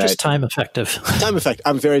think you're just time effective.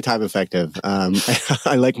 I'm very time effective.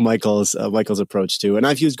 I like Michael's approach too. And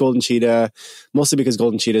I've used Golden Cheetah mostly because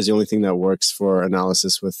Golden Cheetah is the only thing that works for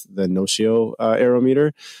analysis with the no-show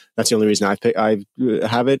aerometer. That's the only reason I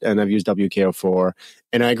have it. And I've used WKO for.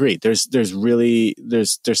 And I agree. There's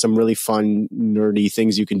some really fun, nerdy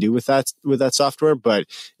things you can do with that software. But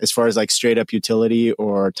as far as like straight up utility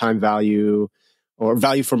or time value or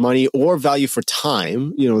value for money or value for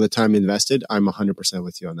time, the time invested, I'm 100%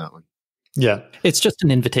 with you on that one. Yeah. It's just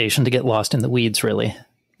an invitation to get lost in the weeds, really.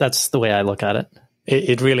 That's the way I look at it.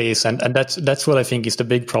 It really is. And that's what I think is the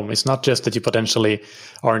big problem. It's not just that you potentially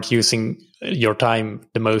aren't using your time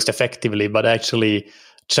the most effectively, but actually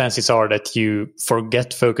chances are that you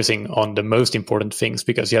forget focusing on the most important things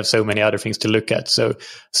because you have so many other things to look at. So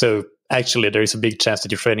actually there is a big chance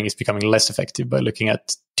that your training is becoming less effective by looking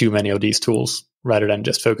at too many of these tools rather than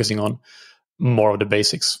just focusing on more of the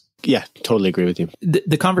basics. Yeah, totally agree with you.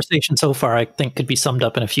 The conversation so far, I think, could be summed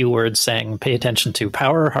up in a few words saying pay attention to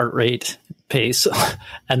power, heart rate, pace,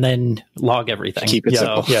 and then log everything. Keep it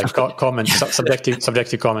simple. Yeah, comments,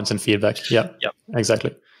 subjective comments and feedback. Yeah,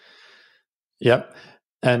 exactly. Yeah.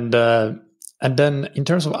 And then in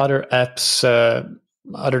terms of other apps,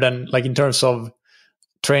 other than like in terms of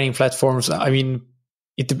training platforms, I mean,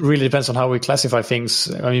 it really depends on how we classify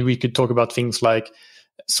things. I mean, we could talk about things like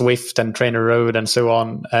Swift and Trainer Road and so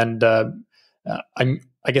on. And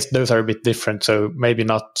I guess those are a bit different. So maybe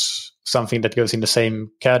not something that goes in the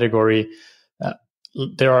same category.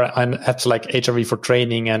 There are apps like HRV for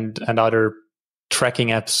training and other tracking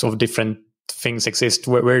apps of different things exist.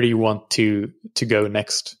 Where do you want to go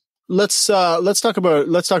next? Let's talk about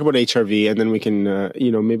HRV, and then we can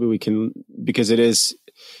maybe we can, because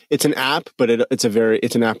it's an app, but it's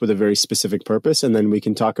an app with a very specific purpose, and then we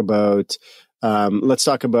can talk about let's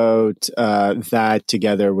talk about that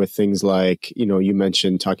together with things like, you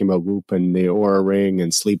mentioned talking about Whoop and the Oura Ring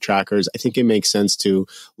and sleep trackers. I think it makes sense to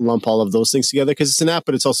lump all of those things together because it's an app,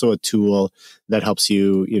 but it's also a tool that helps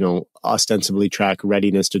you, ostensibly track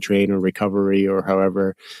readiness to train or recovery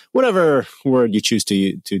or whatever word you choose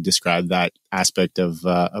to describe that aspect of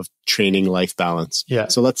training life balance. Yeah.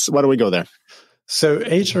 So why don't we go there? So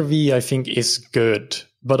HRV, I think, is good,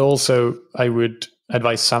 but also I would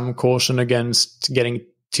advise some caution against getting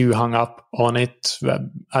too hung up on it.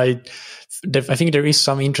 I think there is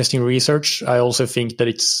some interesting research. I also think that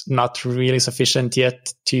it's not really sufficient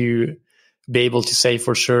yet to be able to say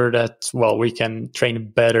for sure that, well, we can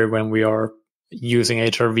train better when we are using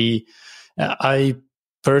HRV. I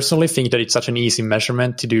personally think that it's such an easy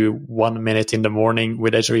measurement to do 1 minute in the morning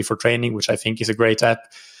with HRV for training, which I think is a great app,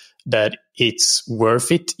 that it's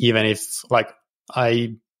worth it, even if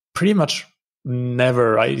I pretty much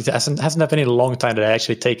it hasn't happened in a long time that I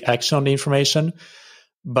actually take action on the information,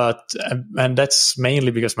 and that's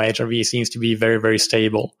mainly because my HRV seems to be very, very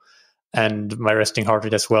stable, and my resting heart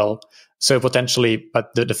rate as well. So potentially,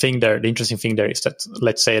 but the interesting thing there is that,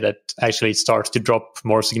 let's say that actually it starts to drop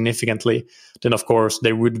more significantly, then of course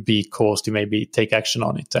there would be cause to maybe take action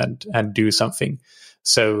on it and do something.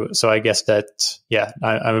 So I guess that,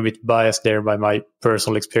 I'm a bit biased there by my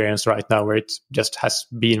personal experience right now, where it just has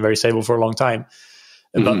been very stable for a long time.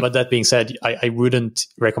 Mm-hmm. But that being said, I wouldn't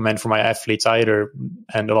recommend for my athletes either.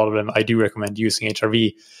 And a lot of them, I do recommend using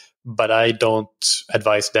HRV, but I don't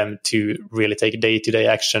advise them to really take day-to-day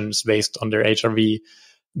actions based on their HRV,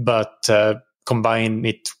 but combine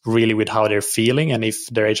it really with how they're feeling. And if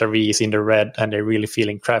their HRV is in the red and they're really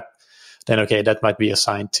feeling crap, then okay, that might be a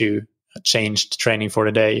sign to changed training for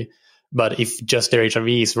the day. But if just their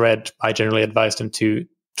HRV is red, I generally advise them to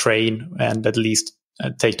train and at least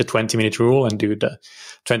take the 20-minute rule and do the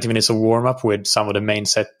 20 minutes of warm-up with some of the main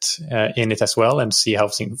set in it as well, and see how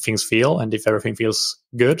things feel. And if everything feels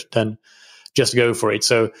good, then just go for it.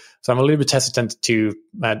 So I'm a little bit hesitant to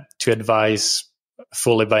advise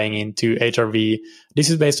fully buying into HRV. This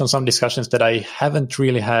is based on some discussions that I haven't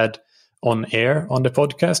really had on air on the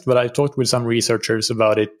podcast, but I talked with some researchers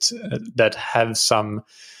about it that have some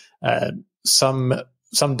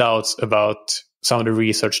doubts about some of the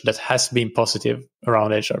research that has been positive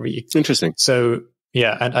around HRV. Interesting. So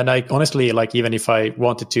yeah, and I honestly, like, even if I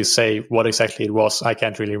wanted to say what exactly it was, I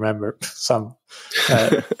can't really remember. Some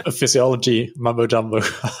physiology mumbo jumbo,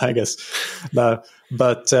 I guess. But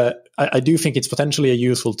I do think it's potentially a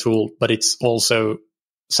useful tool, but it's also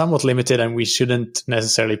somewhat limited, and we shouldn't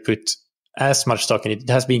necessarily put as much stock in it. It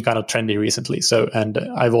has been kind of trendy recently. So, and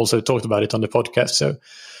I've also talked about it on the podcast. So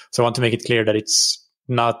I want to make it clear that it's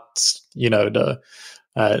not, the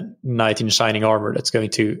knight in shining armor that's going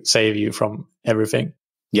to save you from everything.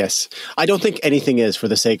 Yes, I don't think anything is for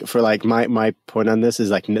like my point on this is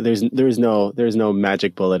like there's no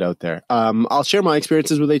magic bullet out there. I'll share my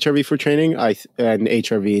experiences with HRV for training and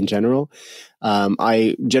HRV in general.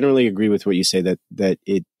 I generally agree with what you say that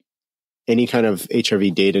any kind of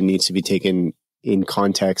HRV data needs to be taken in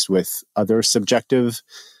context with other subjective,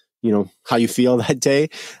 how you feel that day.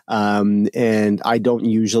 And I don't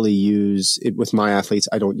usually use it with my athletes.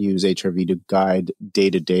 I don't use HRV to guide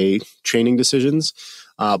day-to-day training decisions.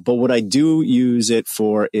 But what I do use it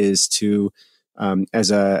for is to,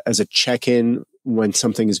 as a check-in when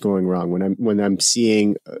something is going wrong, when I'm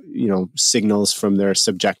seeing, signals from their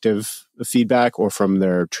subjective feedback or from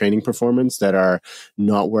their training performance that are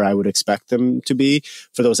not where I would expect them to be.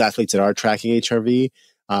 For those athletes that are tracking HRV,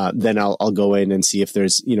 then I'll go in and see if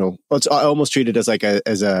there's, I almost treat it as like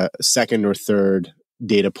as a second or third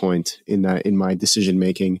data point in my decision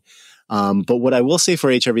making. But what I will say for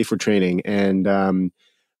HRV for training, and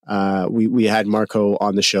we had Marco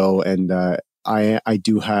on the show, and I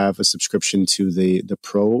do have a subscription to the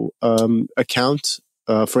pro account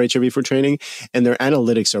for HRV for training, and their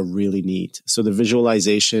analytics are really neat. So the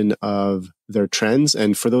visualization of their trends,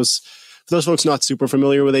 and for those folks not super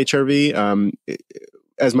familiar with HRV,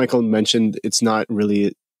 as Michael mentioned, it's not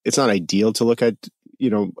ideal to look at,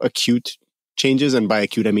 acute changes. And by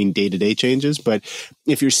acute, I mean day-to-day changes. But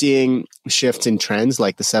if you're seeing shifts in trends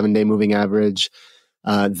like the 7-day moving average,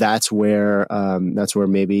 that's where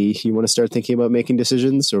maybe you want to start thinking about making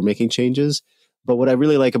decisions or making changes. But what I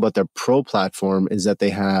really like about their pro platform is that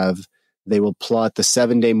they will plot the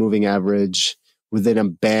 7-day moving average within a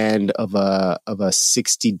band of a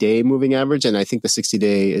 60-day moving average. And I think the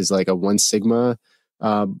 60-day is like a 1 sigma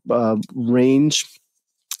range.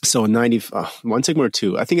 So 1 sigma or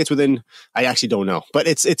 2. I think it's within, I actually don't know, but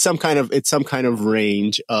it's some kind of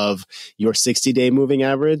range of your 60-day moving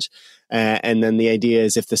average. And then the idea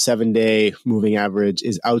is if the 7-day moving average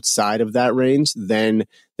is outside of that range, then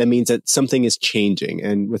that means that something is changing.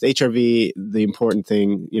 And with HRV, the important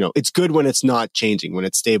thing, it's good when it's not changing, when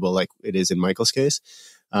it's stable, like it is in Michael's case.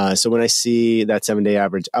 So when I see that 7-day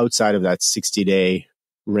average outside of that 60-day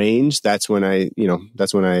range, that's when I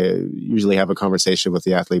usually have a conversation with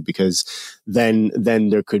the athlete, because then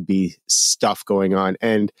there could be stuff going on.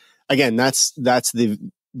 And again, that's the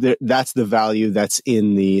value that's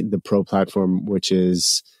in the pro platform, which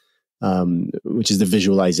is the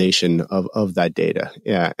visualization of that data.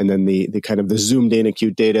 Yeah. And then the kind of the zoomed in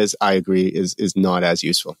acute data, I agree, is not as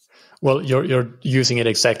useful. Well, you're using it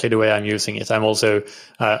exactly the way I'm using it. I'm also,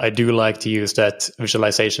 I do like to use that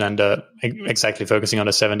visualization and exactly focusing on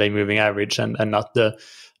the 7-day moving average and not the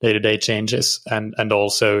day-to-day changes. And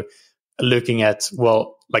also looking at,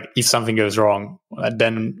 well, like if something goes wrong,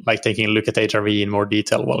 then like taking a look at HRV in more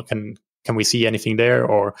detail. Well, can we see anything there?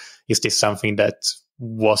 Or is this something that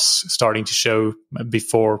was starting to show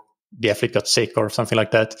before the athlete got sick or something like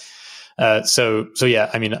that? So yeah,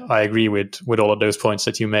 I mean, I agree with all of those points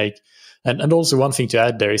that you make. And also one thing to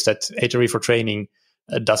add there is that HRV for training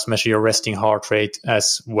does measure your resting heart rate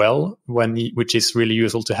as well, which is really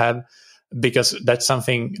useful to have, because that's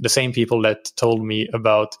something the same people that told me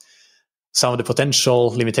about some of the potential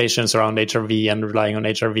limitations around HRV and relying on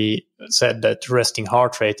HRV said that resting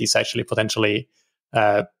heart rate is actually potentially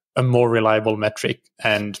a more reliable metric.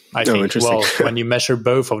 And I think, well, when you measure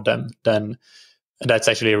both of them, then that's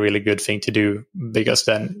actually a really good thing to do, because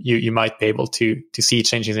then you might be able to see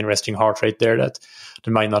changes in resting heart rate there that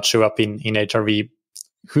might not show up in HRV.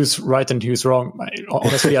 Who's right and who's wrong?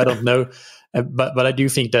 Honestly, I don't know. But I do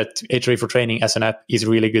think that HRV for training as an app is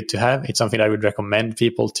really good to have. It's something I would recommend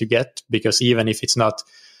people to get, because even if it's not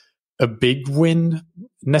a big win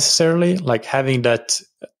necessarily, like having that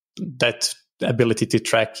ability to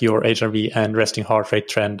track your HRV and resting heart rate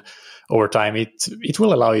trend over time, it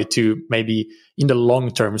will allow you to maybe in the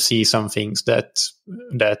long term see some things that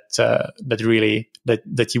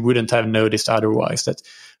you wouldn't have noticed otherwise. That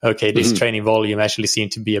okay, this training volume actually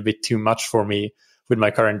seemed to be a bit too much for me with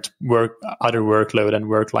my current other workload and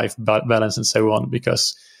work-life balance and so on,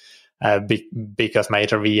 because my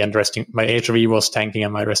HRV was tanking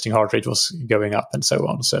and my resting heart rate was going up and so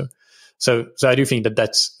on. So I do think that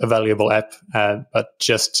that's a valuable app, but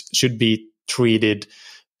just should be treated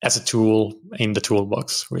as a tool in the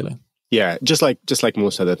toolbox, really. Yeah, just like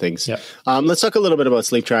most other things. Yeah. Let's talk a little bit about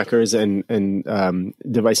sleep trackers and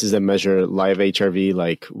devices that measure live HRV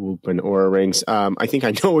like Whoop and Oura rings. I think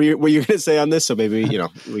I know what you're going to say on this, so maybe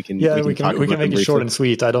we can we can make it short and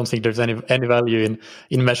sweet. I don't think there's any value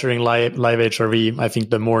in measuring live HRV. I think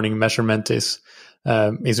the morning measurement is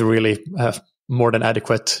really more than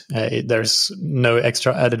adequate. There's no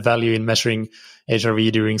extra added value in measuring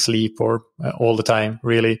HRV during sleep or all the time,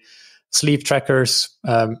 really. Sleep trackers,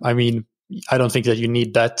 I mean, I don't think that you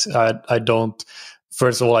need that.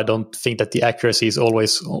 First of all, I don't think that the accuracy is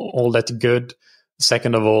always all that good.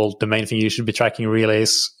 Second of all, the main thing you should be tracking really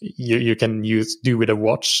is you can do with a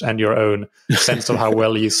watch and your own sense of how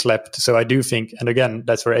well you slept. So I do think, and again,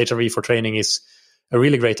 that's where HRV for training is a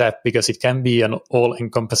really great app, because it can be an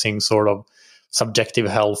all-encompassing sort of subjective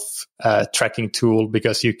health tracking tool,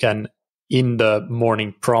 because you can, in the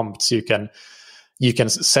morning prompts, you can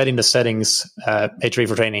set in the settings HRV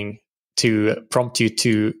for training to prompt you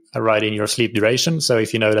to write in your sleep duration. So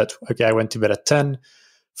if you know that, okay, I went to bed at 10,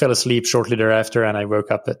 fell asleep shortly thereafter, and I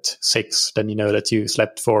woke up at 6, then you know that you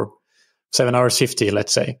slept for 7 hours 50,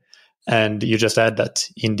 let's say. And you just add that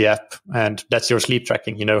in the app, and that's your sleep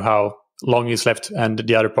tracking. You know how long you slept, and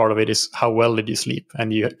the other part of it is how well did you sleep.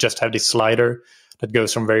 And you just have this slider that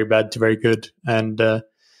goes from very bad to very good. And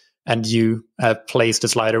you place the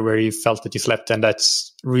slider where you felt that you slept, and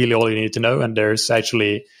that's really all you need to know. And there's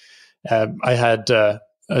actually, I had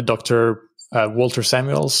Dr. Walter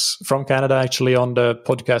Samuels from Canada actually on the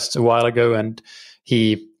podcast a while ago, and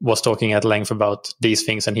he was talking at length about these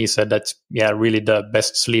things. And he said that, really the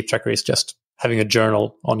best sleep tracker is just having a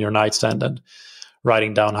journal on your nightstand and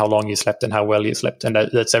writing down how long you slept and how well you slept. And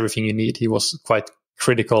that's everything you need. He was quite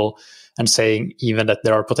critical and saying even that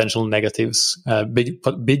there are potential negatives,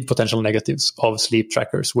 big potential negatives of sleep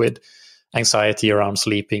trackers with anxiety around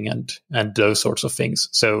sleeping and those sorts of things.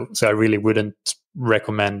 So I really wouldn't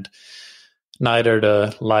recommend neither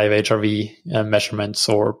the live HRV measurements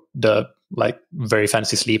or the very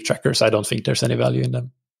fancy sleep trackers. I don't think there's any value in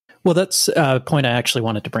them. Well, that's a point I actually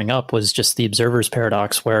wanted to bring up, was just the observer's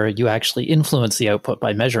paradox, where you actually influence the output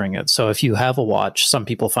by measuring it. So if you have a watch, some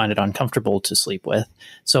people find it uncomfortable to sleep with.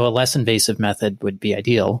 So a less invasive method would be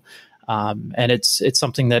ideal. And it's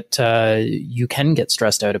something that you can get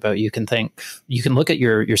stressed out about. You can look at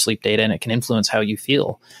your sleep data, and it can influence how you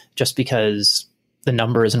feel just because the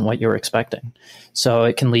number isn't what you're expecting. So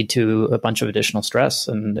it can lead to a bunch of additional stress,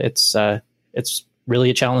 and it's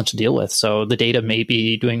really a challenge to deal with. So the data may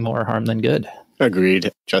be doing more harm than good.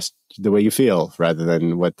 Agreed. Just the way you feel, rather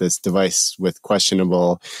than what this device with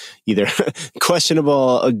questionable data collection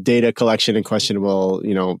and questionable,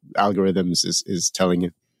 algorithms is telling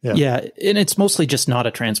you. Yeah, and it's mostly just not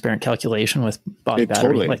a transparent calculation with body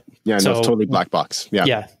battery. Totally. It's totally black box.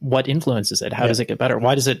 Yeah. What influences it? How does it get better?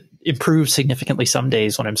 Why does it improve significantly some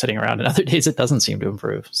days when I'm sitting around, and other days it doesn't seem to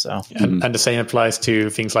improve? So, and the same applies to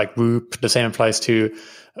things like Whoop. The same applies to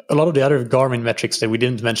a lot of the other Garmin metrics that we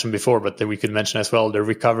didn't mention before, but that we could mention as well. The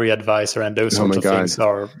recovery advisor and those sorts of things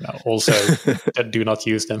are also do not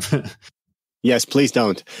use them. Yes, please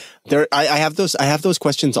don't. I have those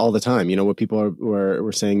questions all the time. What people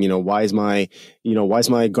were saying, why is my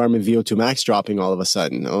Garmin VO2 Max dropping all of a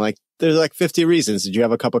sudden? I'm like, there's like 50 reasons. Did you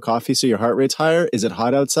have a cup of coffee so your heart rate's higher? Is it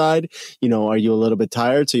hot outside? Are you a little bit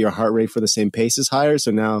tired so your heart rate for the same pace is higher?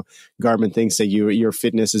 So now Garmin thinks that your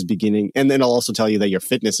fitness is beginning, and then I'll also tell you that your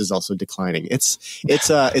fitness is also declining. It's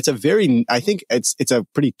a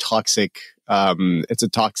pretty toxic. It's a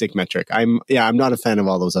toxic metric. I'm not a fan of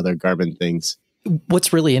all those other Garmin things.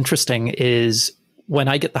 What's really interesting is when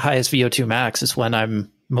I get the highest VO2 max is when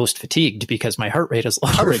I'm most fatigued, because my heart rate is low.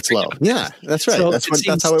 Heart rate's low. Yeah, that's right. So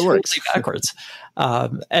that's how it works. Totally backwards.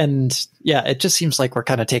 And it just seems like we're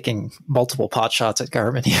kind of taking multiple pot shots at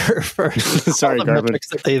Garmin here for Sorry, all the Garmin. metrics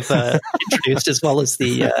that they've introduced, as well as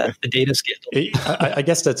the data scandal. I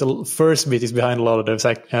guess that's the first bit is behind a lot of those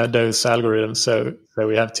algorithms. So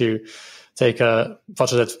we have to take a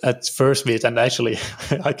photo at first bit, and actually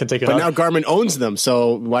I can take it. But now Garmin owns them,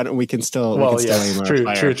 so why don't we can still? Well, we can still aim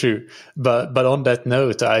our fire. True. But on that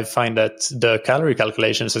note, I find that the calorie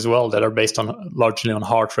calculations as well that are based on largely on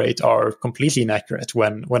heart rate are completely inaccurate.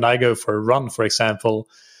 When I go for a run, for example,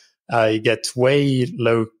 I get way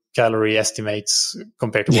low calorie estimates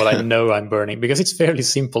compared to what I know I'm burning, because it's fairly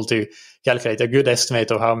simple to calculate. A good estimate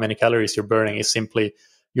of how many calories you're burning is simply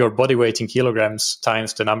your body weight in kilograms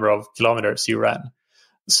times the number of kilometers you ran.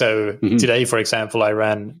 So today, for example, I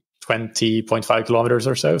ran 20.5 kilometers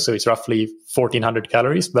or so. So it's roughly 1,400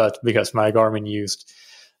 calories. But because my Garmin used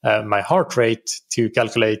my heart rate to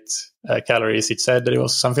calculate calories, it said that it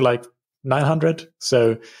was something like 900.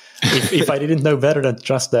 So if I didn't know better than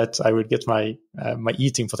just that, I would get my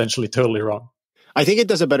eating potentially totally wrong. I think it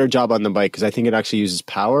does a better job on the bike because I think it actually uses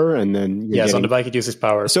power, and then on the bike it uses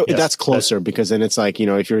power. So that's closer because then it's like,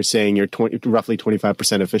 if you're saying you're roughly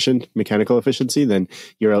 25% efficient, mechanical efficiency, then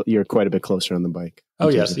you're quite a bit closer on the bike. Oh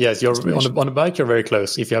yes, you're on the bike. You're very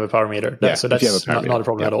close if you have a power meter. So that's not a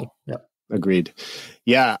problem at all. Yeah. Agreed.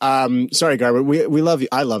 Yeah. Sorry, Garmin. We love you.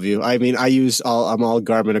 I love you. I mean, I'm all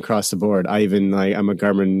Garmin across the board. I'm a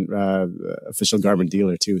Garmin official Garmin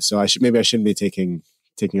dealer too. So I shouldn't be taking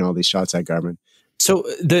all these shots at Garmin. So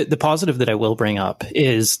the positive that I will bring up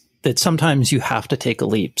is that sometimes you have to take a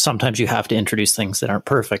leap. Sometimes you have to introduce things that aren't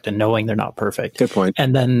perfect, and knowing they're not perfect. Good point.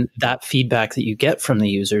 And then that feedback that you get from the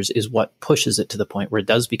users is what pushes it to the point where it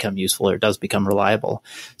does become useful or it does become reliable.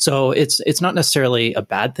 So it's not necessarily a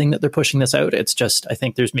bad thing that they're pushing this out. It's just, I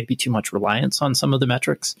think there's maybe too much reliance on some of the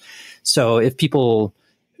metrics. So if people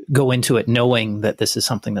go into it knowing that this is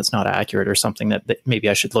something that's not accurate, or something that maybe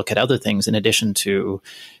I should look at other things in addition to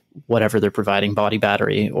whatever they're providing, body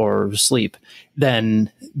battery or sleep,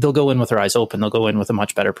 then they'll go in with their eyes open. They'll go in with a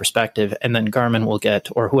much better perspective. And then Garmin will get,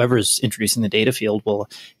 or whoever's introducing the data field will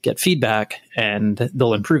get feedback, and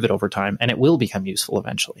they'll improve it over time, and it will become useful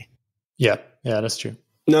eventually. Yeah, that's true.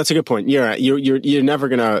 No, that's a good point. You're you're never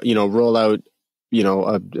gonna, roll out,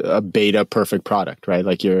 a beta perfect product, right?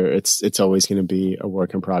 Like it's always going to be a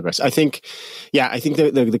work in progress. I think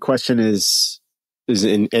the question is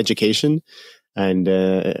in education. And,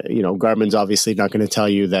 Garmin's obviously not going to tell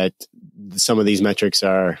you that some of these metrics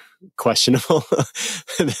are questionable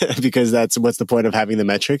because what's the point of having the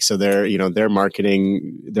metrics? So their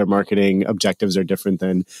marketing objectives are different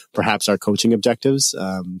than perhaps our coaching objectives.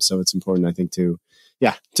 So it's important, I think, to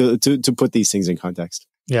put these things in context.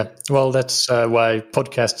 Yeah. Well, that's why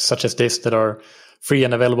podcasts such as this that are free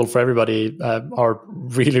and available for everybody are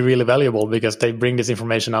really, really valuable, because they bring this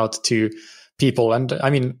information out to people. And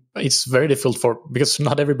I mean, it's very difficult because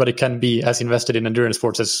not everybody can be as invested in endurance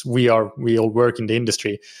sports as we are. We all work in the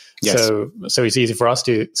industry. Yes. So it's easy for us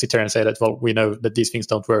to sit here and say that, well, we know that these things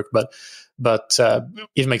don't work, but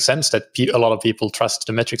it makes sense that a lot of people trust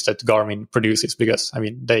the metrics that Garmin produces, because I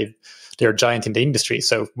mean, they're a giant in the industry.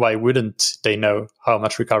 So why wouldn't they know how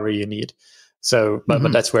much recovery you need? So,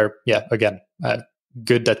 but that's where, again,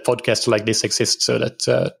 good that podcasts like this exist, so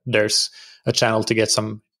that there's a channel to get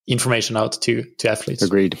some information out to athletes.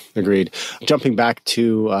 Agreed. Jumping back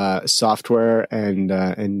to software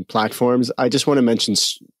and platforms, I just want to mention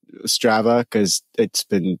Strava, because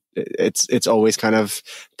it's always kind of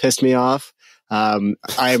pissed me off. I'm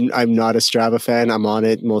not a Strava fan. I'm on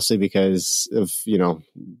it mostly because of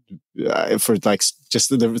for like just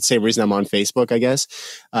the same reason I'm on Facebook, I guess.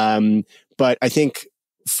 But I think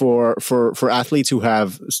for athletes who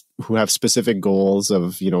have specific goals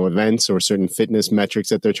of events or certain fitness metrics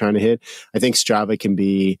that they're trying to hit, I think Strava can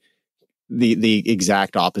be the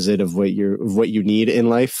exact opposite of what you need in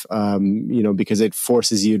life, because it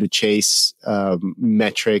forces you to chase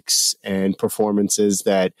metrics and performances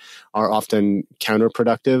that are often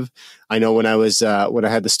counterproductive. I know when I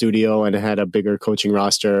had the studio and I had a bigger coaching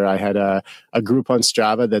roster, I had a group on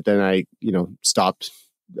Strava that then I stopped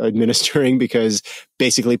administering, because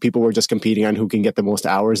basically people were just competing on who can get the most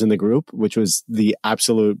hours in the group, which was the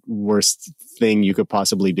absolute worst thing you could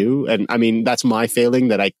possibly do. And I mean, that's my failing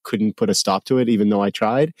that I couldn't put a stop to it, even though I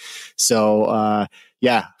tried. So I'm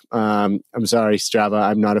sorry, Strava.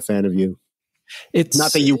 I'm not a fan of you. It's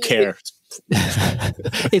not that you care.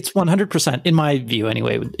 It's 100%, in my view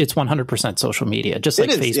anyway, it's 100% social media, just like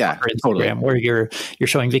Facebook or Instagram, totally. Where you're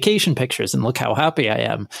showing vacation pictures and look how happy I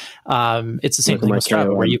am. It's the same thing with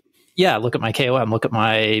Strava, where look at my KOM, look at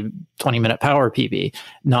my 20-minute power PB,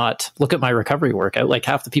 not look at my recovery workout. Like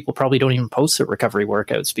half the people probably don't even post their recovery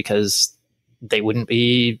workouts because they wouldn't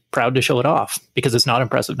be proud to show it off, because it's not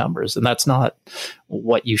impressive numbers. And that's not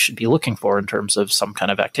what you should be looking for in terms of some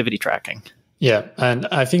kind of activity tracking. Yeah, and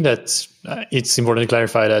I think that it's important to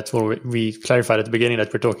clarify that, well, we clarified at the beginning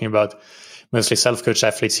that we're talking about mostly self-coached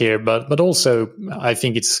athletes here, but also I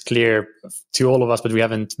think it's clear to all of us, but we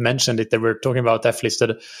haven't mentioned it, that we're talking about athletes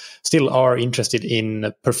that still are interested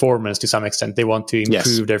in performance to some extent. They want to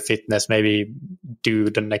improve their fitness, maybe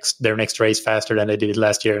do their next race faster than they did it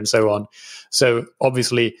last year and so on. So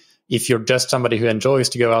obviously, if you're just somebody who enjoys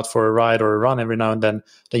to go out for a ride or a run every now and then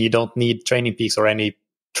you don't need training peaks or any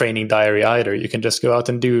training diary either. You can just go out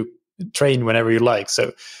and train whenever you like.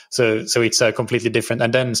 So it's completely different.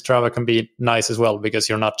 And then Strava can be nice as well, because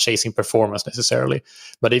you're not chasing performance necessarily.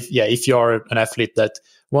 But if you're an athlete that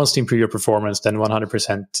wants to improve your performance, then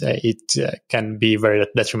 100% it can be very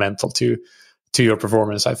detrimental to your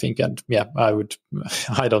performance, I think. And I'm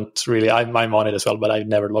on it as well, but I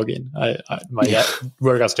never log in. My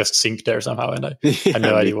workouts just sync there somehow, and I have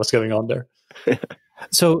no idea what's going on there.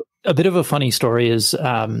 So a bit of a funny story is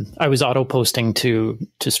I was auto-posting to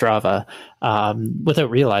Strava without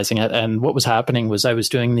realizing it. And what was happening was I was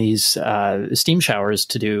doing these steam showers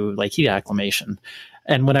to do like heat acclimation.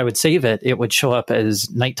 And when I would save it, it would show up as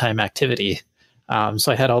nighttime activity.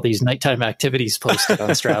 So I had all these nighttime activities posted on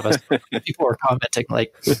Strava. People were commenting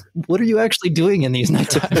like, what are you actually doing in these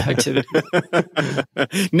nighttime activities?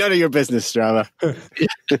 None of your business, Strava.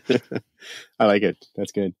 I like it.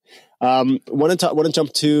 That's good. Want to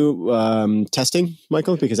jump to testing,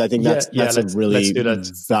 Michael, because I think that's a really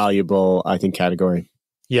valuable, I think, category.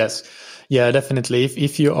 Yes. Yeah, definitely.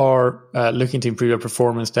 If you are looking to improve your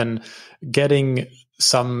performance, then getting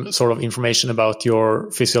some sort of information about your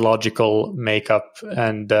physiological makeup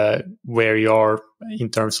and where you are in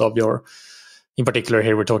terms of in particular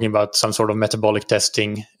here, we're talking about some sort of metabolic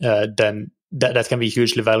testing, then that can be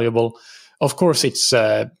hugely valuable. Of course, it's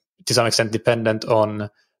to some extent dependent on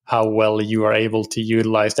how well you are able to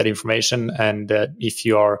utilize that information. And if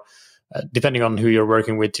you are, depending on who you're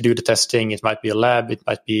working with to do the testing, it might be a lab, it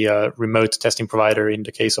might be a remote testing provider. In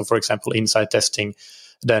the case of, for example, INSCYD testing,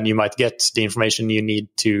 then you might get the information you need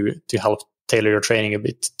to help tailor your training a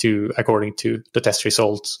bit according to the test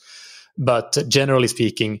results. But generally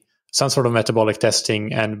speaking, some sort of metabolic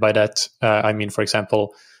testing, and by that I mean, for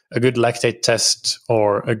example, a good lactate test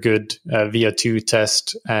or a good VO2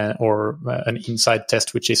 test or an INSCYD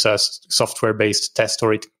test, which is a software-based test,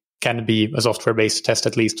 or it can be a software-based test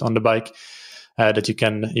at least on the bike that you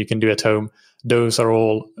can do at home. Those are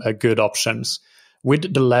all good options.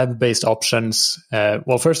 With the lab-based options,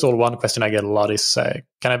 well, first of all, one question I get a lot is,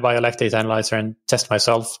 can I buy a lactate analyzer and test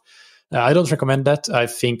myself? I don't recommend that. I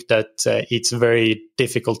think that it's very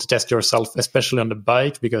difficult to test yourself, especially on the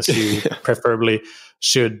bike, because you preferably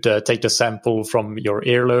should take the sample from your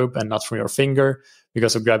earlobe and not from your finger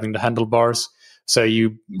because of grabbing the handlebars. So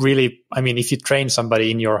you really, I mean, if you train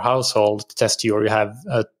somebody in your household to test you, or you have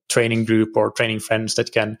a training group or training friends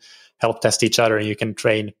that can help test each other, and you can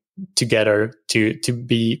train together to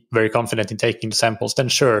be very confident in taking the samples, then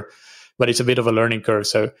sure. But it's a bit of a learning curve.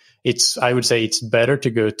 So I would say it's better to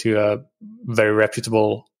go to a very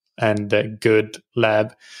reputable and good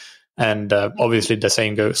lab. And obviously the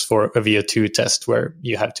same goes for a VO2 test, where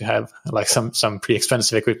you have to have like some pretty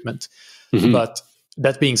expensive equipment. Mm-hmm. But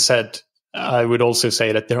that being said, I would also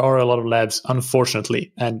say that there are a lot of labs,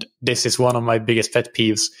 unfortunately, and this is one of my biggest pet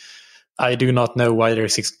peeves. I do not know why there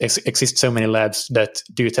exist so many labs that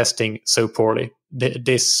do testing so poorly.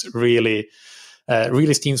 This really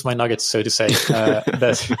steams my nuggets, so to say. I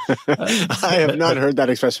have not heard that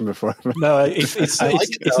expression before. No, it's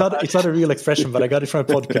not a real expression, but I got it from a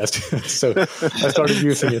podcast, so I started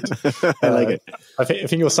using it. I like it. I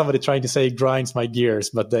think it was somebody trying to say "grinds my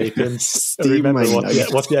gears," but they couldn't remember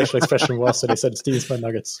what the actual expression was, so they said "steams my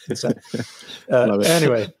nuggets" instead.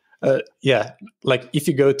 Anyway. Like if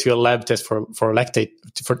you go to a lab test for lactate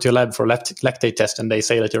test, and they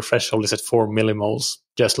say that your threshold is at 4 millimoles,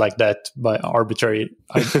 just like that by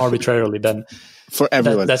arbitrarily, then for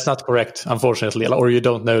everyone that's not correct, unfortunately, or you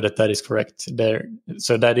don't know that is correct there.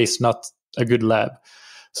 So that is not a good lab.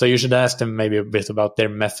 So you should ask them maybe a bit about their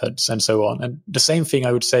methods and so on. And the same thing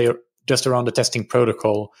I would say just around the testing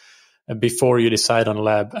protocol before you decide on a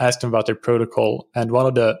lab. Ask them about their protocol. And one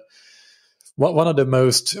of the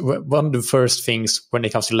first things when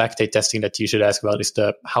it comes to lactate testing that you should ask about is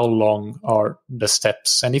how long are the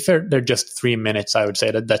steps. And if they're just 3 minutes, I would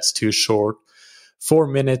say that's too short. 4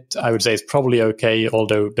 minutes, I would say, is probably okay,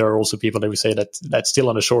 although there are also people that would say that's still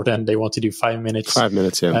on the short end. They want to do 5 minutes. 5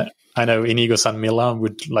 minutes, yeah. I know Inigo San Milan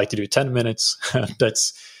would like to do 10 minutes.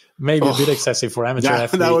 That's maybe a bit excessive for amateur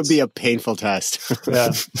athletes. That would be a painful test.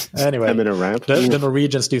 Yeah. Anyway, I'm in a ramp. The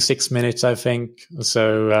Norwegians do 6 minutes, I think.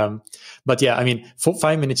 So, but yeah, I mean,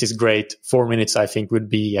 5 minutes is great. 4 minutes, I think, would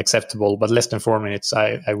be acceptable, but less than 4 minutes,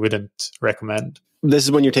 I wouldn't recommend. This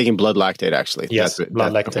is when you're taking blood lactate, actually. Yes,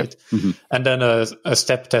 blood lactate. Okay. Mm-hmm. And then a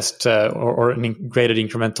step test or a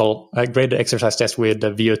graded exercise test with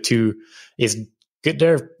the VO2 is good.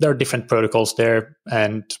 There are different protocols there.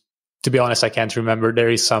 And to be honest, I can't remember.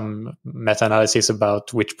 There is some meta-analysis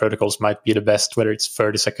about which protocols might be the best, whether it's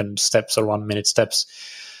 30-second steps or 1 minute steps.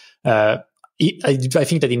 I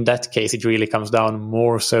think that in that case, it really comes down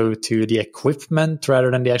more so to the equipment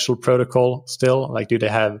rather than the actual protocol still. Like,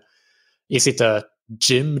 is it a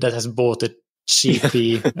gym that has bought a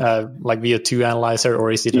cheapy like VO2 analyzer, or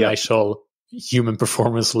is it an actual human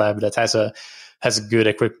performance lab that has good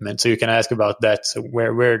equipment? So you can ask about that. So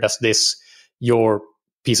where does your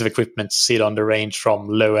piece of equipment sit on the range from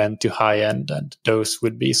low end to high end? And those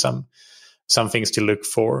would be some things to look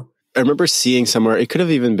for. I remember seeing somewhere, it could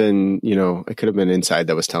have even been, it could have been INSCYD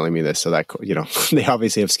that was telling me this. So that, they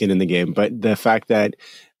obviously have skin in the game, but the fact that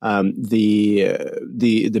the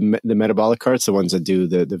metabolic carts, the ones that do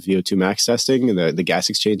the VO2 max testing and the gas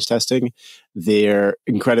exchange testing, they're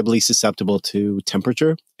incredibly susceptible to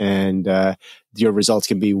temperature, and your results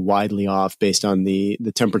can be widely off based on the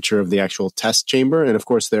temperature of the actual test chamber. And of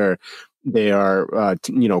course, they are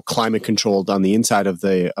climate controlled on the inside of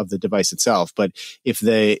the device itself. But if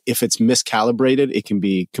it's miscalibrated, it can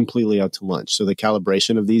be completely out to lunch. So the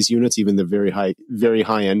calibration of these units, even the very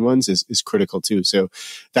high end ones, is critical too. So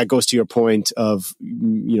that goes to your point of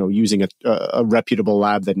using a reputable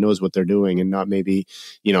lab that knows what they're doing, and not maybe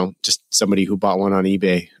just somebody who bought one on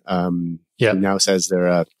eBay. Who now says they're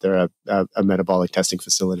a metabolic testing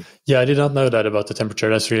facility. Yeah, I did not know that about the temperature.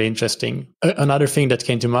 That's really interesting. Another thing that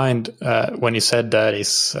came to mind when you said that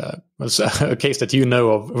was a case that you know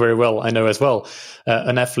of very well. I know as well.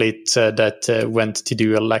 An athlete that went to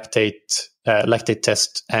do a lactate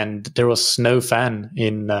test, and there was no fan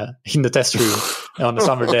in the test room on a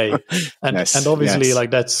summer day, and obviously like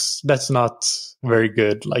that's not very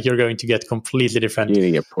good. Like, you're going to get completely different.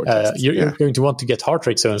 You're going to want to get heart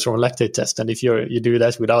rate zones from a lactate test, and if you do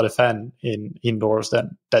that without a fan indoors,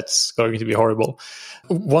 then that's going to be horrible.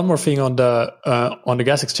 One more thing on the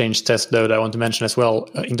gas exchange test, though, that I want to mention as well,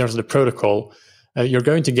 in terms of the protocol. You're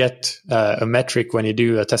going to get a metric when you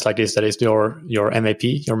do a test like this, that is your MAP,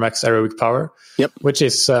 your max aerobic power, which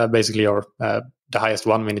is basically the highest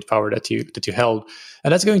 1 minute power that you held.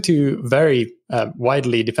 And that's going to vary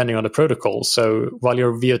widely depending on the protocol. So while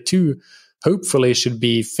your VO2 hopefully should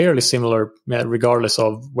be fairly similar, regardless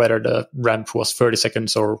of whether the ramp was 30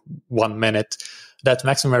 seconds or 1 minute, that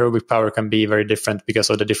maximum aerobic power can be very different because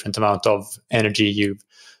of the different amount of energy you've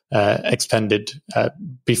expended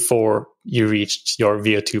before you reached your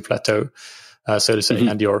VO2 plateau, so to say,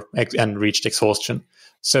 and reached exhaustion.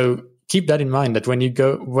 So keep that in mind, that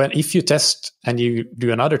if you test and you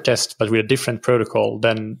do another test but with a different protocol,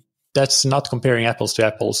 then that's not comparing apples to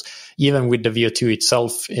apples. Even with the VO2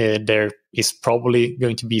 itself, there is probably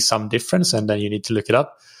going to be some difference, and then you need to look it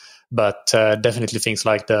up. But definitely things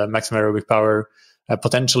like the maximum aerobic power,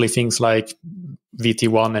 potentially things like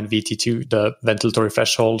VT1 and VT2, the ventilatory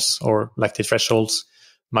thresholds or lactate thresholds,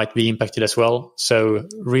 might be impacted as well. So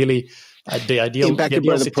really, the ideal impacted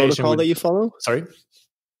by the protocol that you follow. Sorry.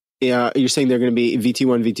 Yeah, you're saying they're going to be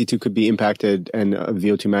VT1, VT2 could be impacted, and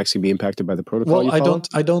VO2 max could be impacted by the protocol. Well, I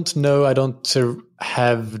don't know. I don't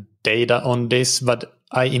have data on this, but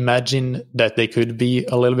I imagine that they could be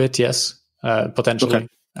a little bit, yes, potentially.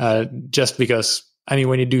 Okay. Just because,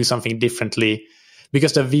 when you do something differently,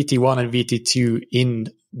 because the VT1 and VT2 in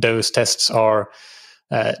those tests are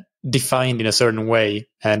defined in a certain way,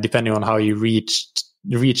 and depending on how you reach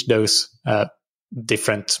those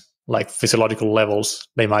different physiological levels,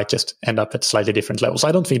 they might just end up at slightly different levels.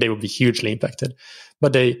 I don't think they would be hugely impacted,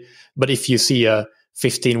 but if you see a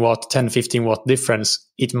 10-15 watt difference,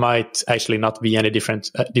 it might actually not be any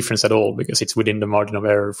difference at all, because it's within the margin of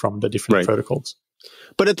error from the different protocols.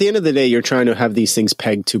 But at the end of the day, you're trying to have these things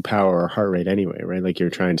pegged to power or heart rate anyway, right? Like,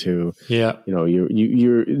 you're trying to, the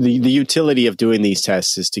utility of doing these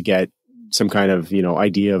tests is to get some kind of,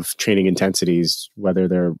 idea of training intensities, whether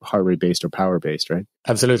they're heart rate based or power based, right?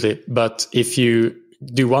 Absolutely. But if you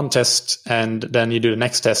do one test and then you do the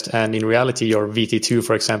next test, and in reality, your VT2,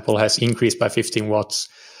 for example, has increased by 15 watts,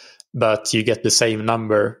 but you get the same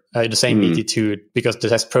number, the same VT2, because the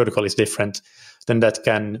test protocol is different, then that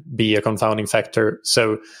can be a confounding factor.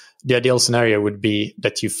 So the ideal scenario would be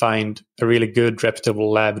that you find a really good,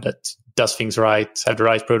 reputable lab that does things right, have the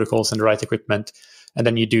right protocols and the right equipment, And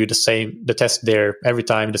then you do the test there every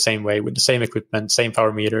time the same way with the same equipment, same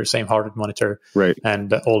power meter, same heart rate monitor, right?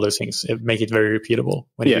 And all those things make it very repeatable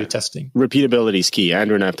when you do testing. Repeatability is key.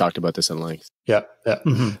 Andrew and I have talked about this at length. Yeah.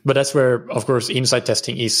 Mm-hmm. But that's where, of course, INSCYD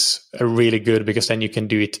testing is really good, because then you can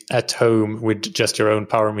do it at home with just your own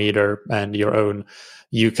power meter and your own.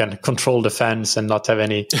 You can control the fans and not have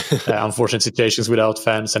any unfortunate situations without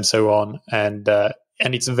fans and so on. And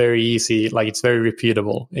it's very easy, like it's very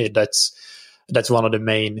repeatable. That's one of the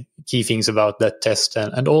main key things about that test.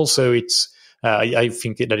 And also it's, I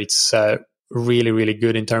think that it's really, really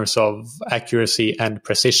good in terms of accuracy and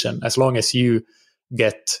precision. As long as you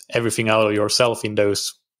get everything out of yourself in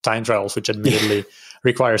those time trials, which admittedly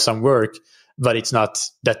require some work, but it's not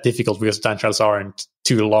that difficult because time trials aren't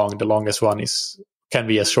too long. The longest one can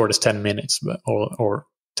be as short as 10 minutes or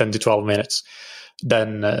 10 to 12 minutes.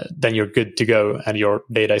 Then you're good to go, and your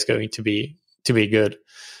data is going to be good.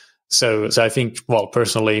 So I think, well,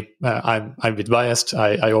 personally, I'm a bit biased.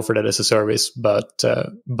 I offer that as a service, but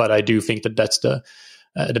I do think that's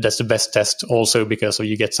the best test, also because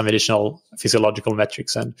you get some additional physiological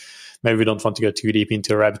metrics. And maybe we don't want to go too deep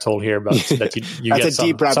into a rabbit hole here, but that you that's get a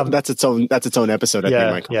deep rabbit. That's its own episode. I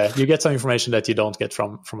think, Michael. Yeah, you get some information that you don't get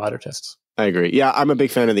from other tests. I agree. Yeah, I'm a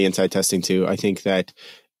big fan of the INSCYD testing too. I think that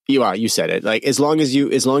you said it. Like as long as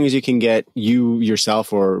you can get you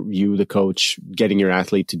yourself or you the coach getting your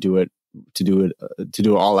athlete to do it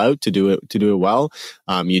all out, to do it well,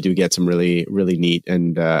 you do get some really, really neat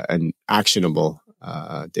and actionable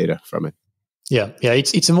data from it. Yeah.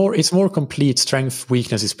 It's a more complete strength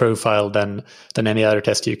weaknesses profile than any other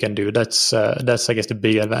test you can do. That's I guess the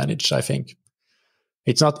big advantage. I think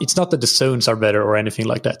it's not that the zones are better or anything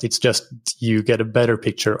like that. It's just you get a better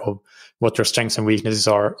picture of what your strengths and weaknesses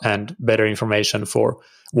are, and better information for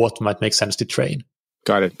what might make sense to train.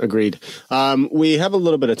 Got it. Agreed. We have a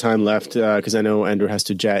little bit of time left because I know Andrew has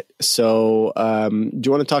to jet. So do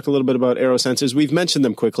you want to talk a little bit about aero sensors? We've mentioned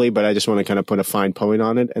them quickly, but I just want to kind of put a fine point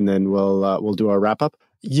on it, and then we'll do our wrap up.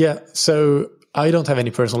 Yeah. So I don't have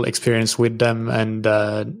any personal experience with them, and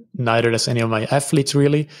neither does any of my athletes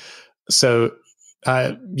really. So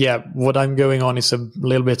what I'm going on is a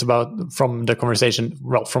little bit about from the conversation,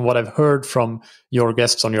 from what I've heard from your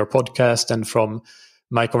guests on your podcast and from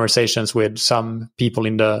my conversations with some people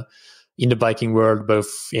in the biking world,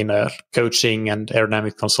 both in a coaching and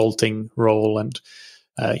aerodynamic consulting role, and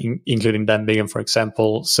including Dan Bigham, for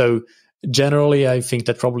example. So generally, I think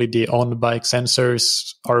that probably the on-bike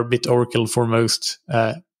sensors are a bit overkill for most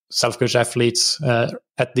self-coach athletes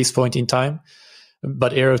at this point in time.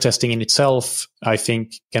 But aero testing in itself, I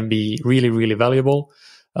think, can be really, really valuable.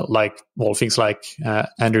 Things like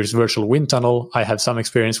Andrew's virtual wind tunnel, I have some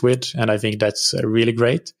experience with, and I think that's really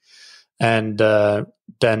great. And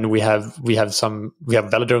then we have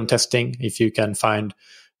velodrome testing. If you can find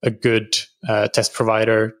a good test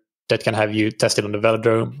provider that can have you tested on the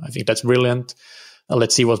velodrome, I think that's brilliant.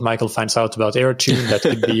 Let's see what Michael finds out about AeroTune. That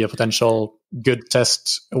could be a potential good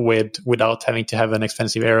test without having to have an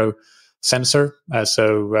expensive aero sensor.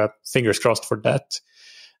 So fingers crossed for that.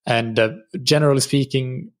 And generally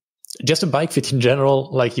speaking, just a bike fit in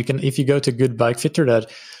general, if you go to a good bike fitter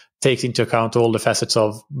that takes into account all the facets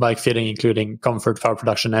of bike fitting, including comfort, power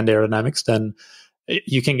production, and aerodynamics, then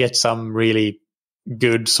you can get some really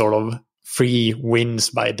good sort of free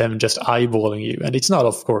wins by them just eyeballing you. And it's not,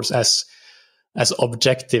 of course, as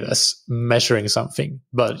objective as measuring something,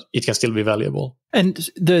 but it can still be valuable. And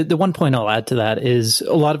the one point I'll add to that is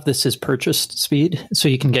a lot of this is purchased speed. So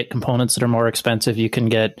you can get components that are more expensive. You can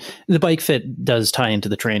get the bike fit does tie into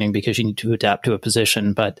the training because you need to adapt to a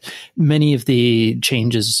position, but many of the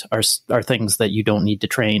changes are things that you don't need to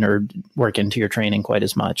train or work into your training quite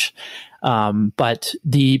as much. But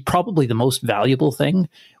probably the most valuable thing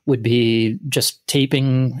would be just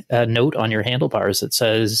taping a note on your handlebars that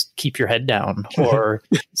says, keep your head down or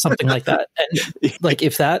something like that. And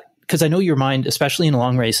because I know your mind, especially in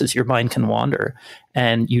long races, your mind can wander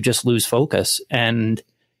and you just lose focus. And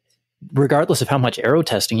regardless of how much aero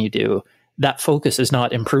testing you do, that focus is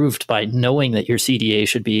not improved by knowing that your CDA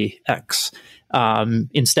should be X.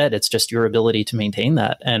 Instead, it's just your ability to maintain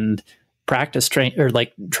that and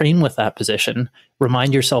train with that position.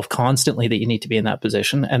 Remind yourself constantly that you need to be in that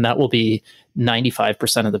position, and that will be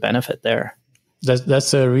 95% of the benefit there.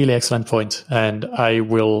 That's a really excellent point, and I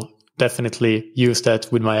will definitely use that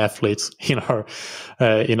with my athletes in our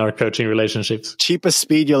coaching relationships. Cheapest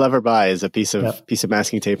speed you'll ever buy is a piece of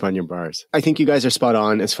masking tape on your bars. I think you guys are spot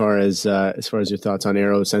on as far as your thoughts on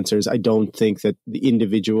aero sensors. I don't think that the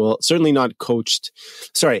individual, certainly not a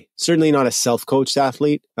self-coached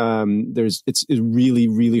athlete. It's really,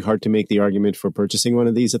 really hard to make the argument for purchasing one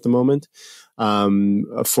of these at the moment.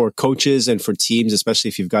 For coaches and for teams, especially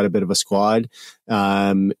if you've got a bit of a squad,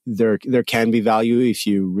 there can be value if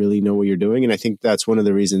you really know what you're doing. And I think that's one of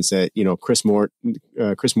the reasons that, Chris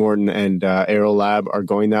Morton and Aerolab are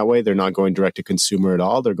going that way. They're not going direct to consumer at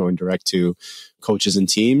all. They're going direct to coaches and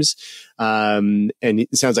teams. And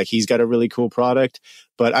it sounds like he's got a really cool product.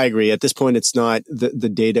 But I agree, at this point, it's not, the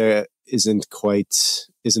data isn't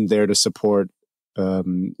there to support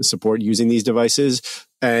using these devices.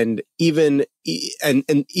 And even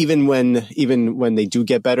when they do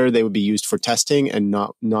get better, they would be used for testing and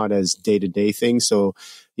not as day-to-day things. So,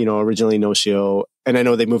 originally No-Show, and I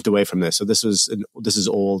know they moved away from this. So this is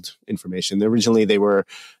old information. Originally they were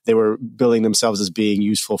billing themselves as being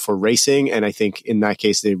useful for racing, and I think in that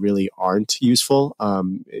case they really aren't useful.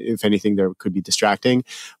 If anything, there could be distracting.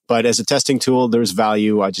 But as a testing tool, there's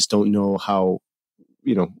value. I just don't know how,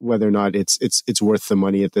 whether or not it's worth the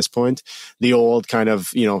money at this point. The old kind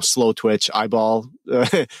of, slow twitch eyeball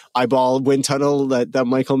wind tunnel that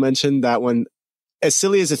Michael mentioned, that one, as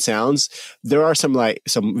silly as it sounds, there are some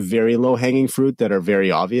very low hanging fruit that are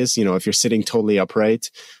very obvious. If you're sitting totally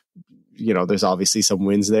upright, there's obviously some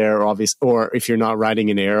wins there, or if you're not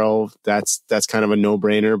riding an aero, that's kind of a no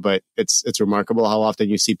brainer. But it's remarkable how often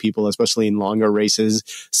you see people, especially in longer races,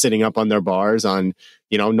 sitting up on their bars on,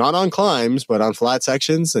 not on climbs, but on flat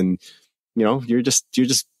sections. And, you're just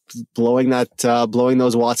blowing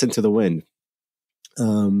those watts into the wind.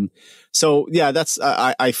 So yeah, that's,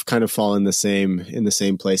 I've kind of fallen in the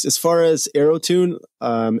same place. As far as AeroTune,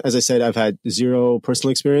 as I said, I've had zero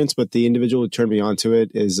personal experience, but the individual who turned me onto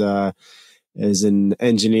it is an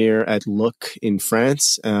engineer at Look in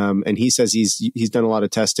France. And he says he's done a lot of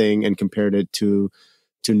testing and compared it to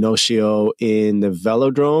No-Show in the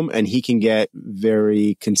velodrome, and he can get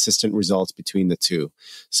very consistent results between the two.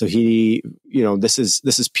 So this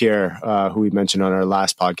is Pierre, who we mentioned on our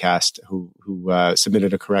last podcast, who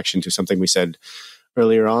submitted a correction to something we said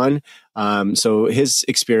earlier on. So his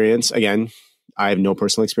experience, again, I have no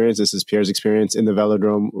personal experience. This is Pierre's experience in the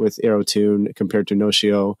velodrome with AeroTune compared to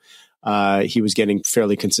No-Show. He was getting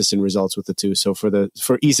fairly consistent results with the two. So for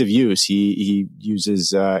ease of use, he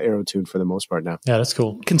uses AeroTune for the most part now. Yeah, that's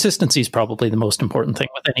cool. Consistency is probably the most important thing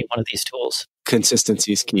with any one of these tools.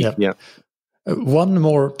 Consistency is key. Yeah. One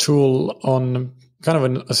more tool on kind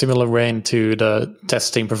of a similar vein to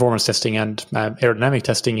the performance testing and aerodynamic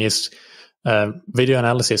testing is video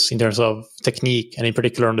analysis in terms of technique and in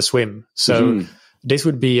particular on the swim. So this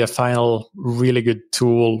would be a final really good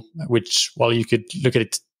tool, which, you could look at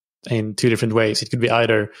it in two different ways. It could be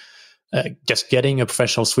either just getting a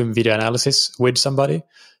professional swim video analysis with somebody,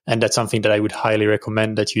 and that's something that I would highly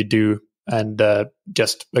recommend that you do, and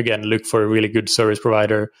just, again, look for a really good service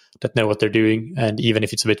provider that know what they're doing. And even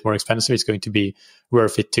if it's a bit more expensive, it's going to be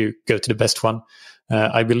worth it to go to the best one,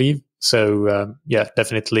 I believe. So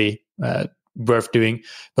definitely worth doing,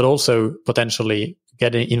 but also potentially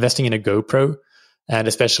investing in a GoPro. And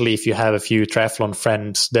especially if you have a few triathlon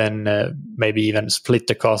friends, then maybe even split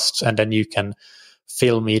the costs, and then you can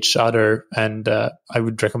film each other. And I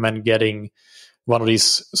would recommend getting one of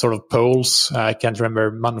these sort of poles. I can't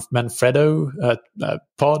remember, Manfredo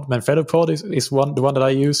Pod is the one that I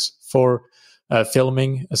use for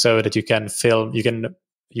filming, so that you can film. You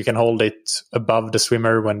can hold it above the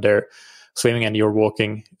swimmer when they're swimming and you're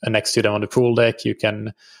walking next to them on the pool deck. You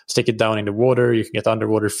can stick it down in the water. You can get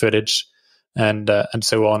underwater footage. And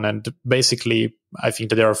so on. And basically, I think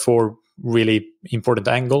that there are four really important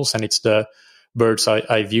angles, and it's the bird's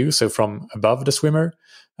eye view. So from above the swimmer,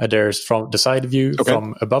 there's from the side view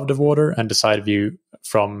from above the water, and the side view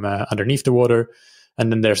from underneath the water.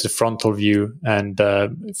 And then there's the frontal view, and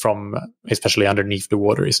from especially underneath the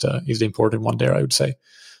water is the important one there, I would say.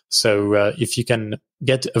 So if you can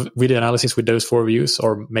get a video analysis with those four views,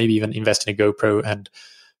 or maybe even invest in a GoPro and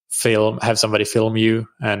have somebody film you,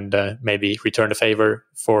 and maybe return the favor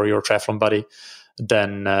for your triathlon buddy,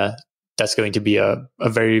 then that's going to be a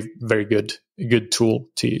very, very good tool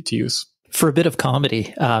to use. For a bit of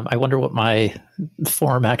comedy, I wonder what my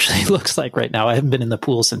form actually looks like right now. I haven't been in the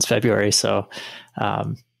pool since February, so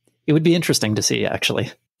it would be interesting to see,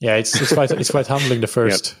 actually. Yeah, it's quite humbling the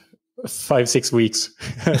first 5-6 weeks.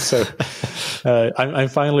 So I'm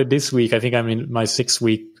finally, this week, I think I'm in my 6th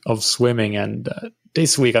week of swimming, and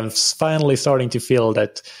this week I'm finally starting to feel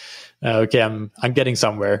that I'm getting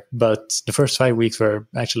somewhere. But the first 5 weeks were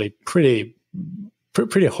actually pretty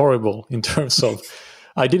horrible in terms of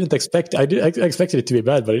I expected it to be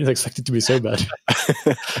bad, but I didn't expect it to be so bad.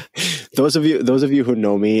 Those of you who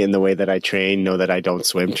know me in the way that I train know that I don't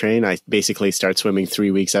swim train. I basically start swimming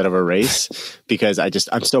 3 weeks out of a race because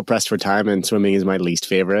I'm so pressed for time, and swimming is my least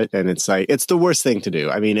favorite. And it's the worst thing to do.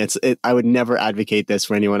 I mean, I would never advocate this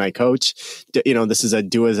for anyone I coach. This is a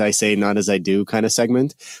do as I say, not as I do kind of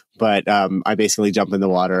segment. But I basically jump in the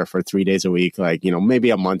water for 3 days a week, maybe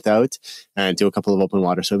a month out, and do a couple of open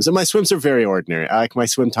water swims. And my swims are very ordinary. My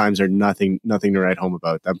swim times are nothing to write home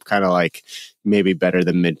about. I'm kind of maybe better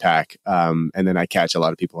than mid-pack. And then I catch a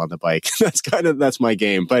lot of people on the bike. That's my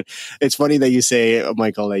game. But it's funny that you say,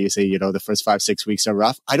 Michael, the first 5-6 weeks are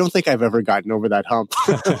rough. I don't think I've ever gotten over that hump.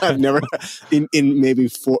 I've never, in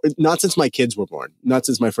maybe not since my kids were born, not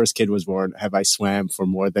since my first kid was born, have I swam for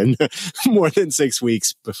more than 6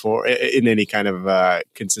 weeks before in any kind of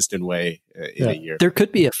consistent way in a year. There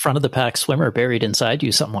could be a front of the pack swimmer buried inside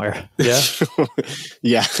you somewhere. Yeah.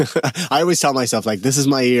 Yeah. I always tell myself this is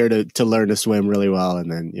my year to learn to swim really well.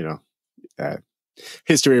 And then,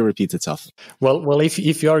 history repeats itself. Well, if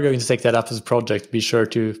you are going to take that up as a project, be sure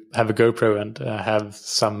to have a GoPro and have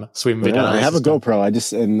some swim video. I have a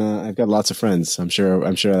GoPro. I've got lots of friends. I'm sure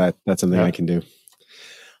that's something I can do.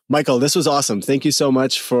 Michael, this was awesome. Thank you so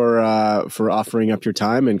much for offering up your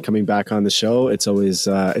time and coming back on the show. It's always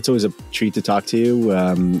a treat to talk to you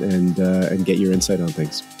and get your insight on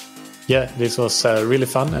things. Yeah, this was really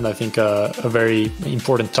fun, and I think a very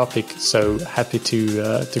important topic. So happy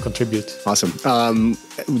to contribute. Awesome.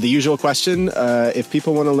 The usual question: if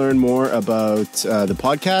people want to learn more about the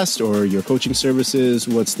podcast or your coaching services,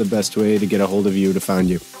 what's the best way to get a hold of you to find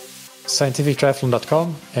you?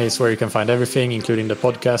 scientifictriathlon.com is where you can find everything, including the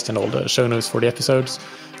podcast and all the show notes for the episodes.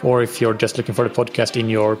 Or if you're just looking for the podcast in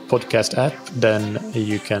your podcast app, then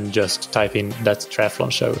you can just type in that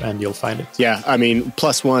triathlon show and you'll find it. Yeah, I mean,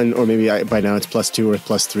 +1, or maybe by now it's +2 or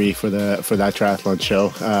 +3 for that triathlon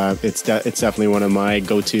show. It's definitely one of my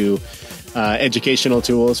go-to educational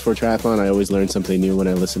tools for triathlon. I always learn something new when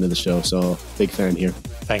I listen to the show. So big fan here.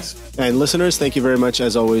 Thanks. And listeners, thank you very much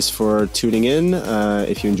as always for tuning in.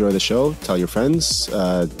 If you enjoy the show, tell your friends,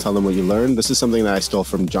 tell them what you learned. This is something that I stole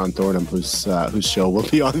from John Thornham, whose show will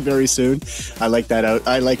be on very soon. I like that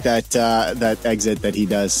that exit that he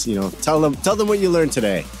does. Tell them what you learned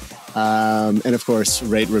today. And of course,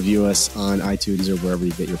 rate, review us on iTunes or wherever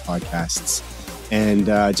you get your podcasts. And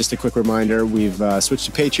just a quick reminder, we've switched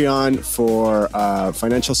to Patreon for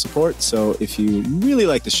financial support. So if you really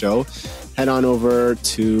like the show, head on over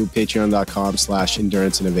to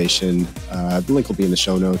patreon.com/enduranceinnovation. The link will be in the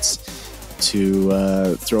show notes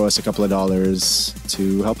to throw us a couple of dollars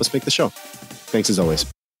to help us make the show. Thanks as always.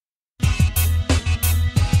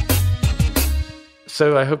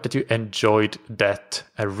 So I hope that you enjoyed that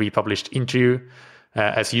republished interview.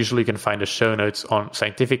 As usual, you can find the show notes on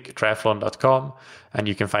scientifictriathlon.com, and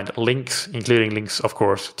you can find links, including links, of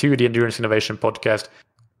course, to the Endurance Innovation podcast,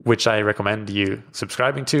 which I recommend you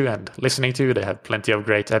subscribing to and listening to. They have plenty of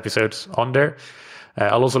great episodes on there.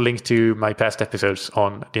 I'll also link to my past episodes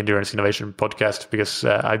on the Endurance Innovation podcast because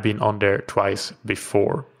I've been on there twice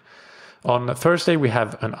before. On Thursday, we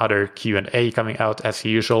have another Q&A coming out as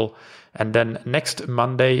usual. And then next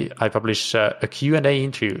Monday, I publish a Q&A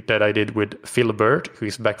interview that I did with Phil Bird, who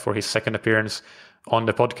is back for his second appearance on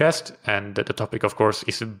the podcast. And the topic, of course,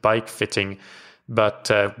 is bike fitting.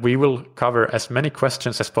 But we will cover as many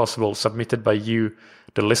questions as possible submitted by you,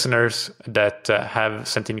 the listeners that have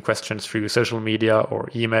sent in questions through social media or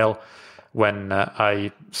email when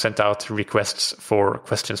I sent out requests for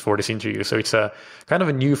questions for this interview. So it's a kind of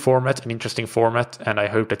a new format, an interesting format, and I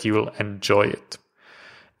hope that you will enjoy it.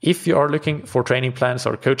 If you are looking for training plans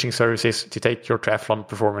or coaching services to take your triathlon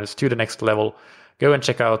performance to the next level, go and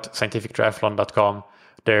check out scientifictriathlon.com.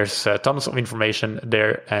 There's tons of information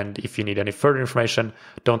there, and if you need any further information,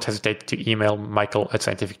 don't hesitate to email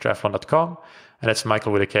michael@scientifictriathlon.com, and that's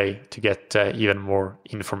Michael with a K to get even more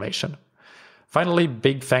information. Finally,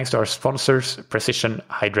 big thanks to our sponsors, Precision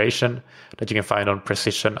Hydration, that you can find on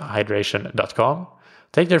precisionhydration.com.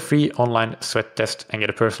 Take their free online sweat test and get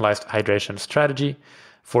a personalized hydration strategy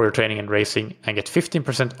for your training and racing, and get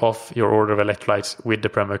 15% off your order of electrolytes with the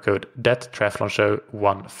promo code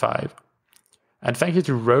THATTriathlonshow15. And thank you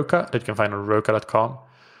to Roka, that you can find on roka.com.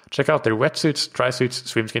 Check out their wetsuits, tri-suits,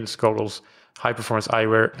 swimskins, goggles, high-performance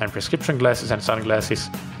eyewear, and prescription glasses and sunglasses,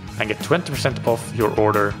 and get 20% off your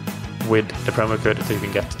order with the promo code that you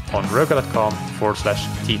can get on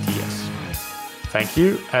roka.com/TTS. Thank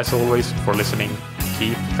you, as always, for listening.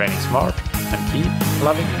 Keep training smart and keep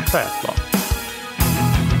loving triathlon.